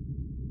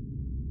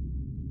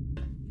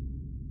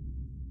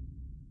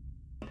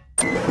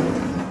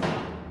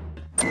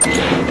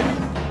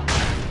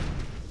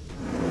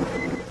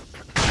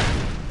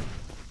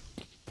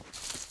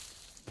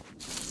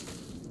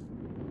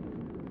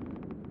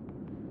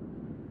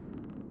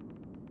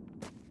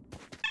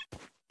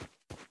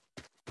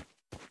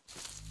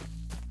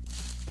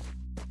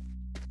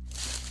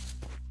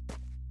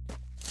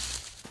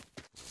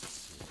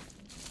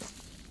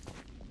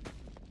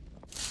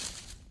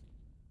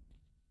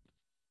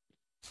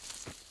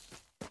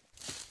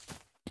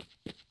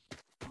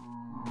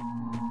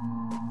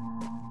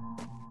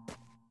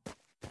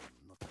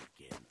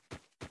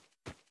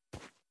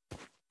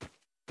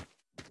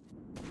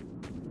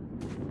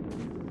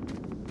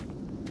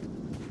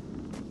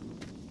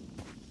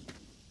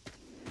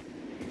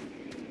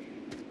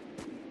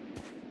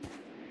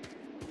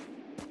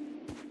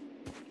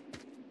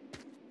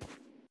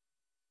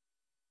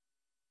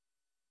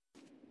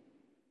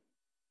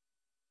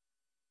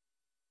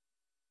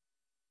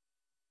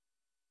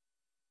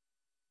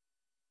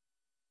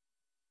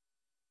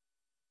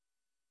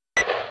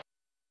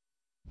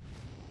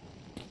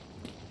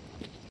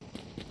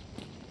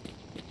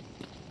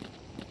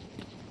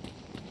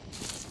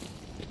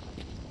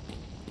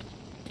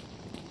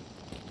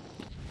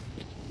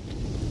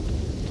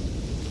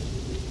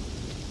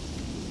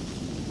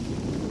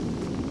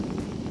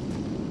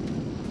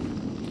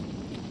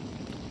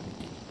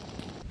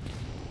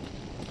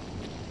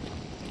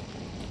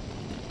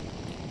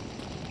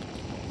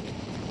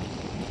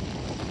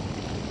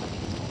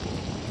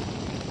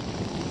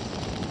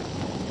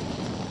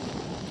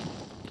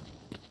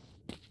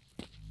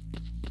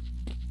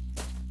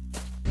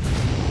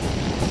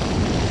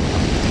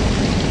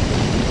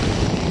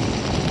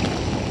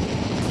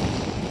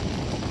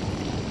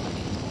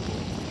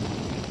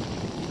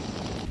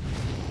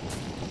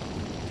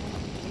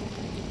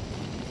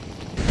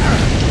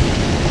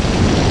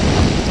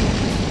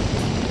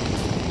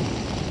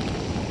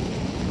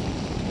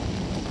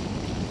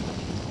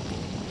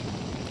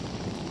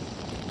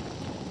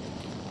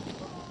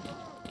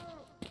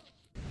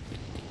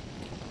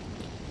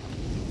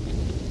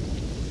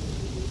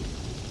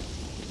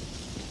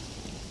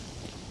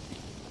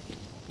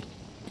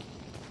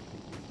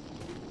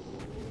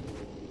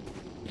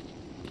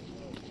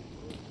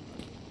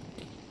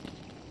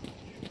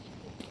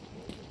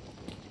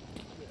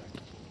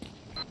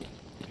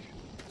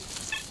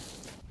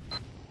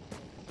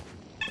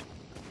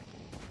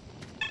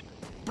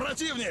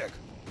 Противник!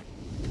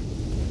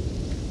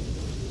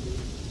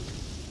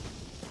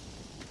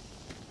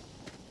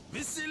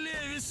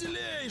 Веселей,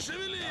 веселей,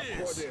 шевелись!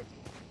 Обходим.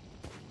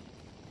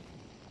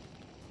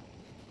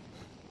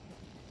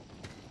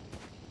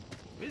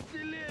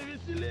 Веселей,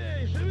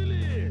 веселей,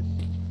 шевелись!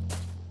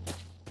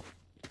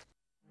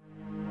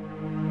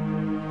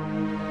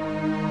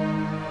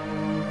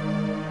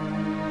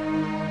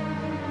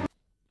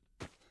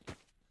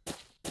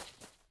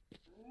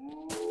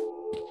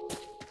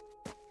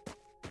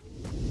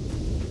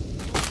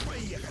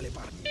 Поехали,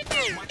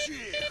 парни! Мочи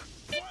их!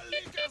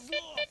 Вали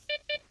козлов!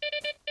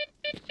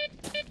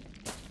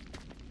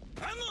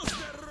 А ну с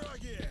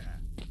дороги!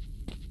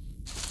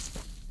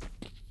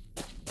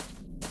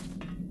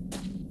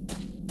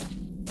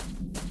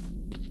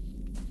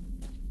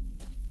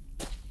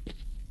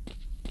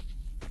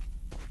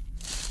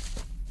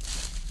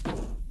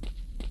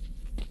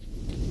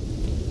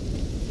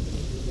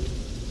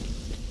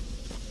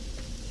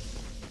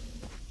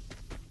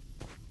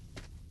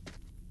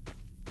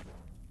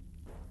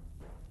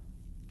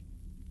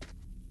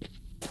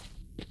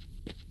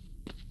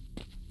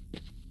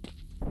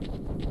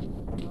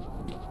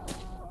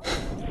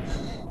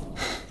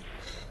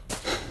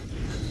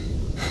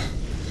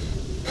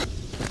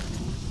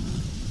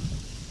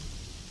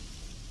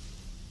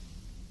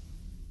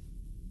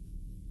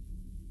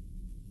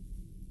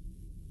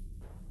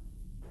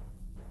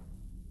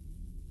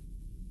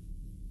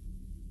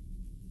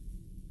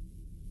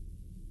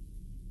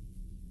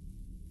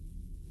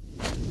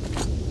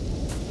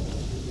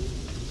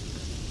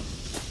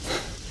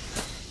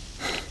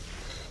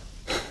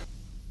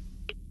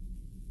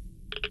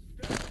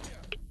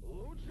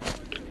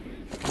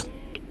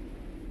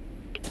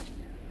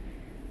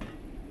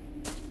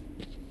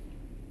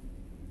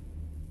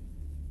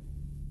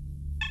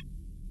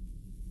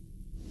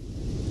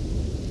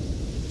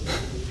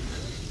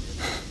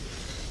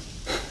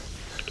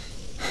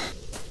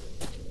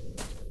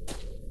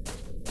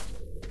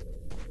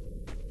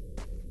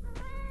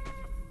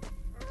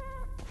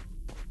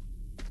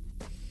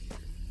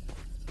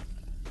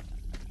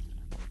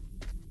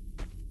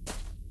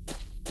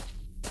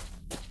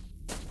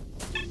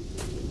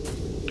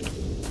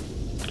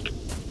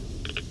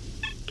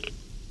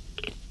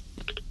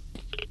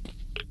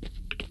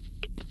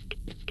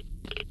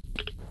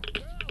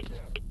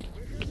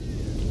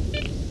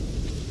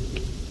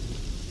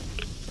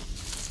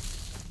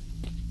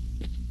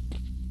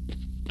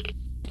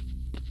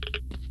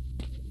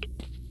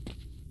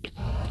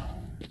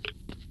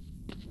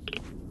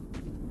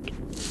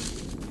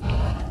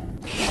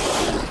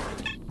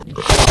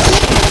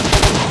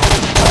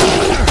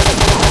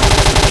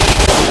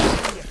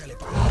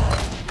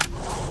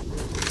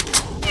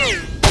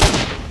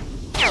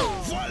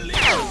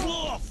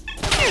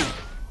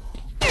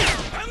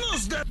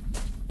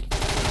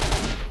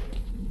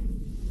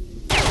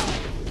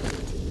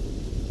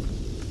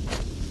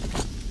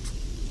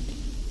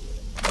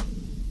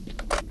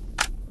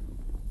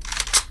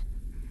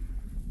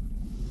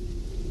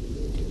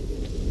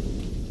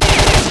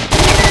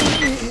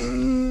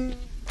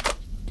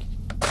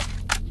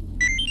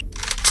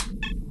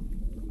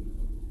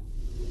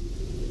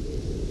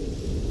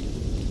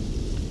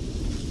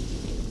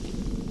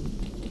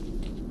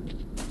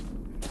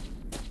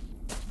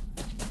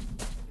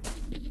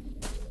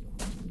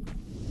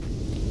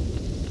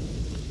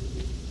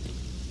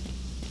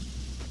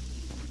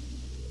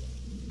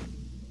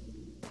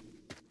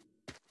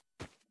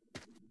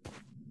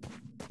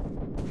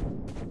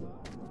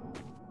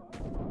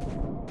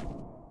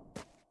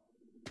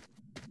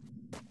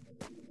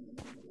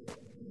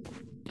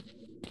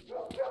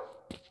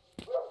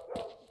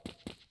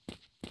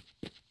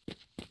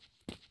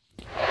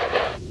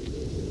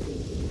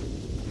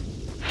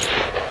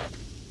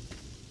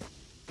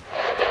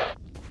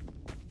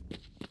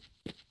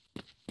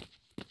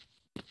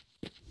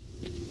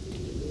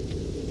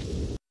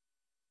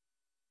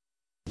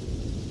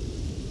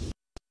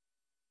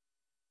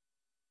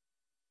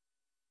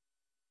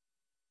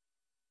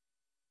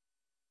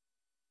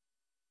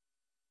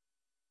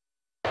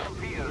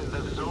 Fears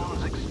the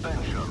zone's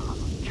expansion.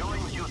 Join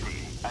duty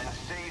and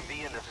save the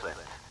innocent.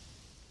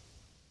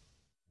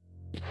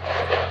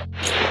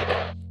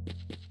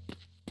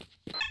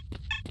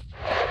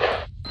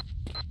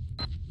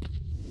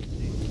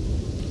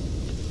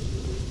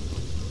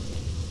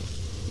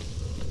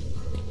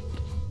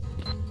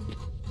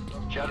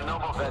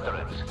 Chernobyl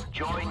veterans,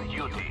 join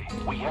duty.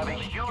 We have a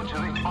huge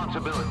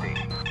responsibility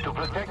to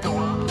protect the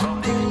world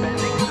from the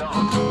expanding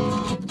zone.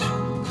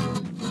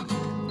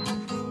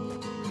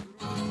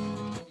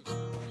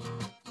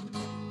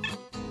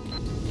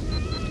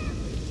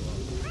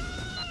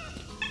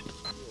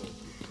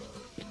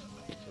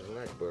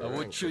 А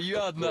вот что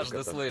я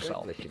однажды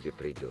слышал.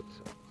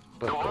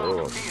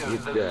 Патрон,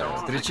 еда.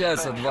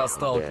 Встречаются два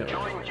сталкера.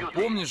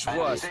 Помнишь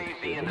Васю?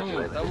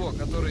 Ну, того,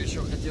 который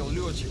еще хотел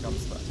летчиком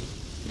стать.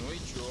 Ну и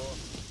чё?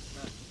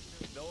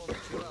 Да он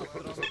вчера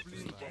сразу в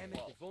плен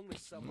попал.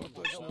 Ну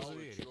точно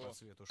звери по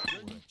цвету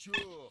шкуры.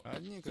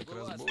 Одни как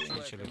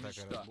разбойничали, так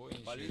и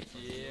разбойничали.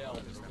 Полетел.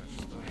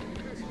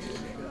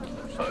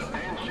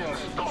 Attention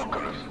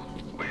stalkers.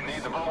 We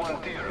need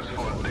volunteers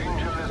for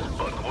dangerous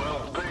but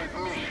well-paid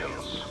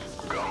missions.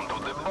 Come to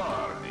the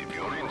bar if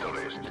you're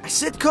interested. I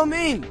said come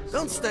in!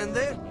 Don't stand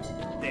there!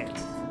 There.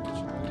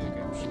 Человека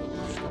им шло,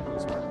 чтобы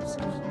избавиться.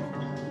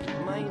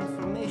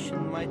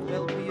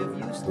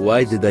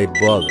 Why did I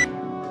bother?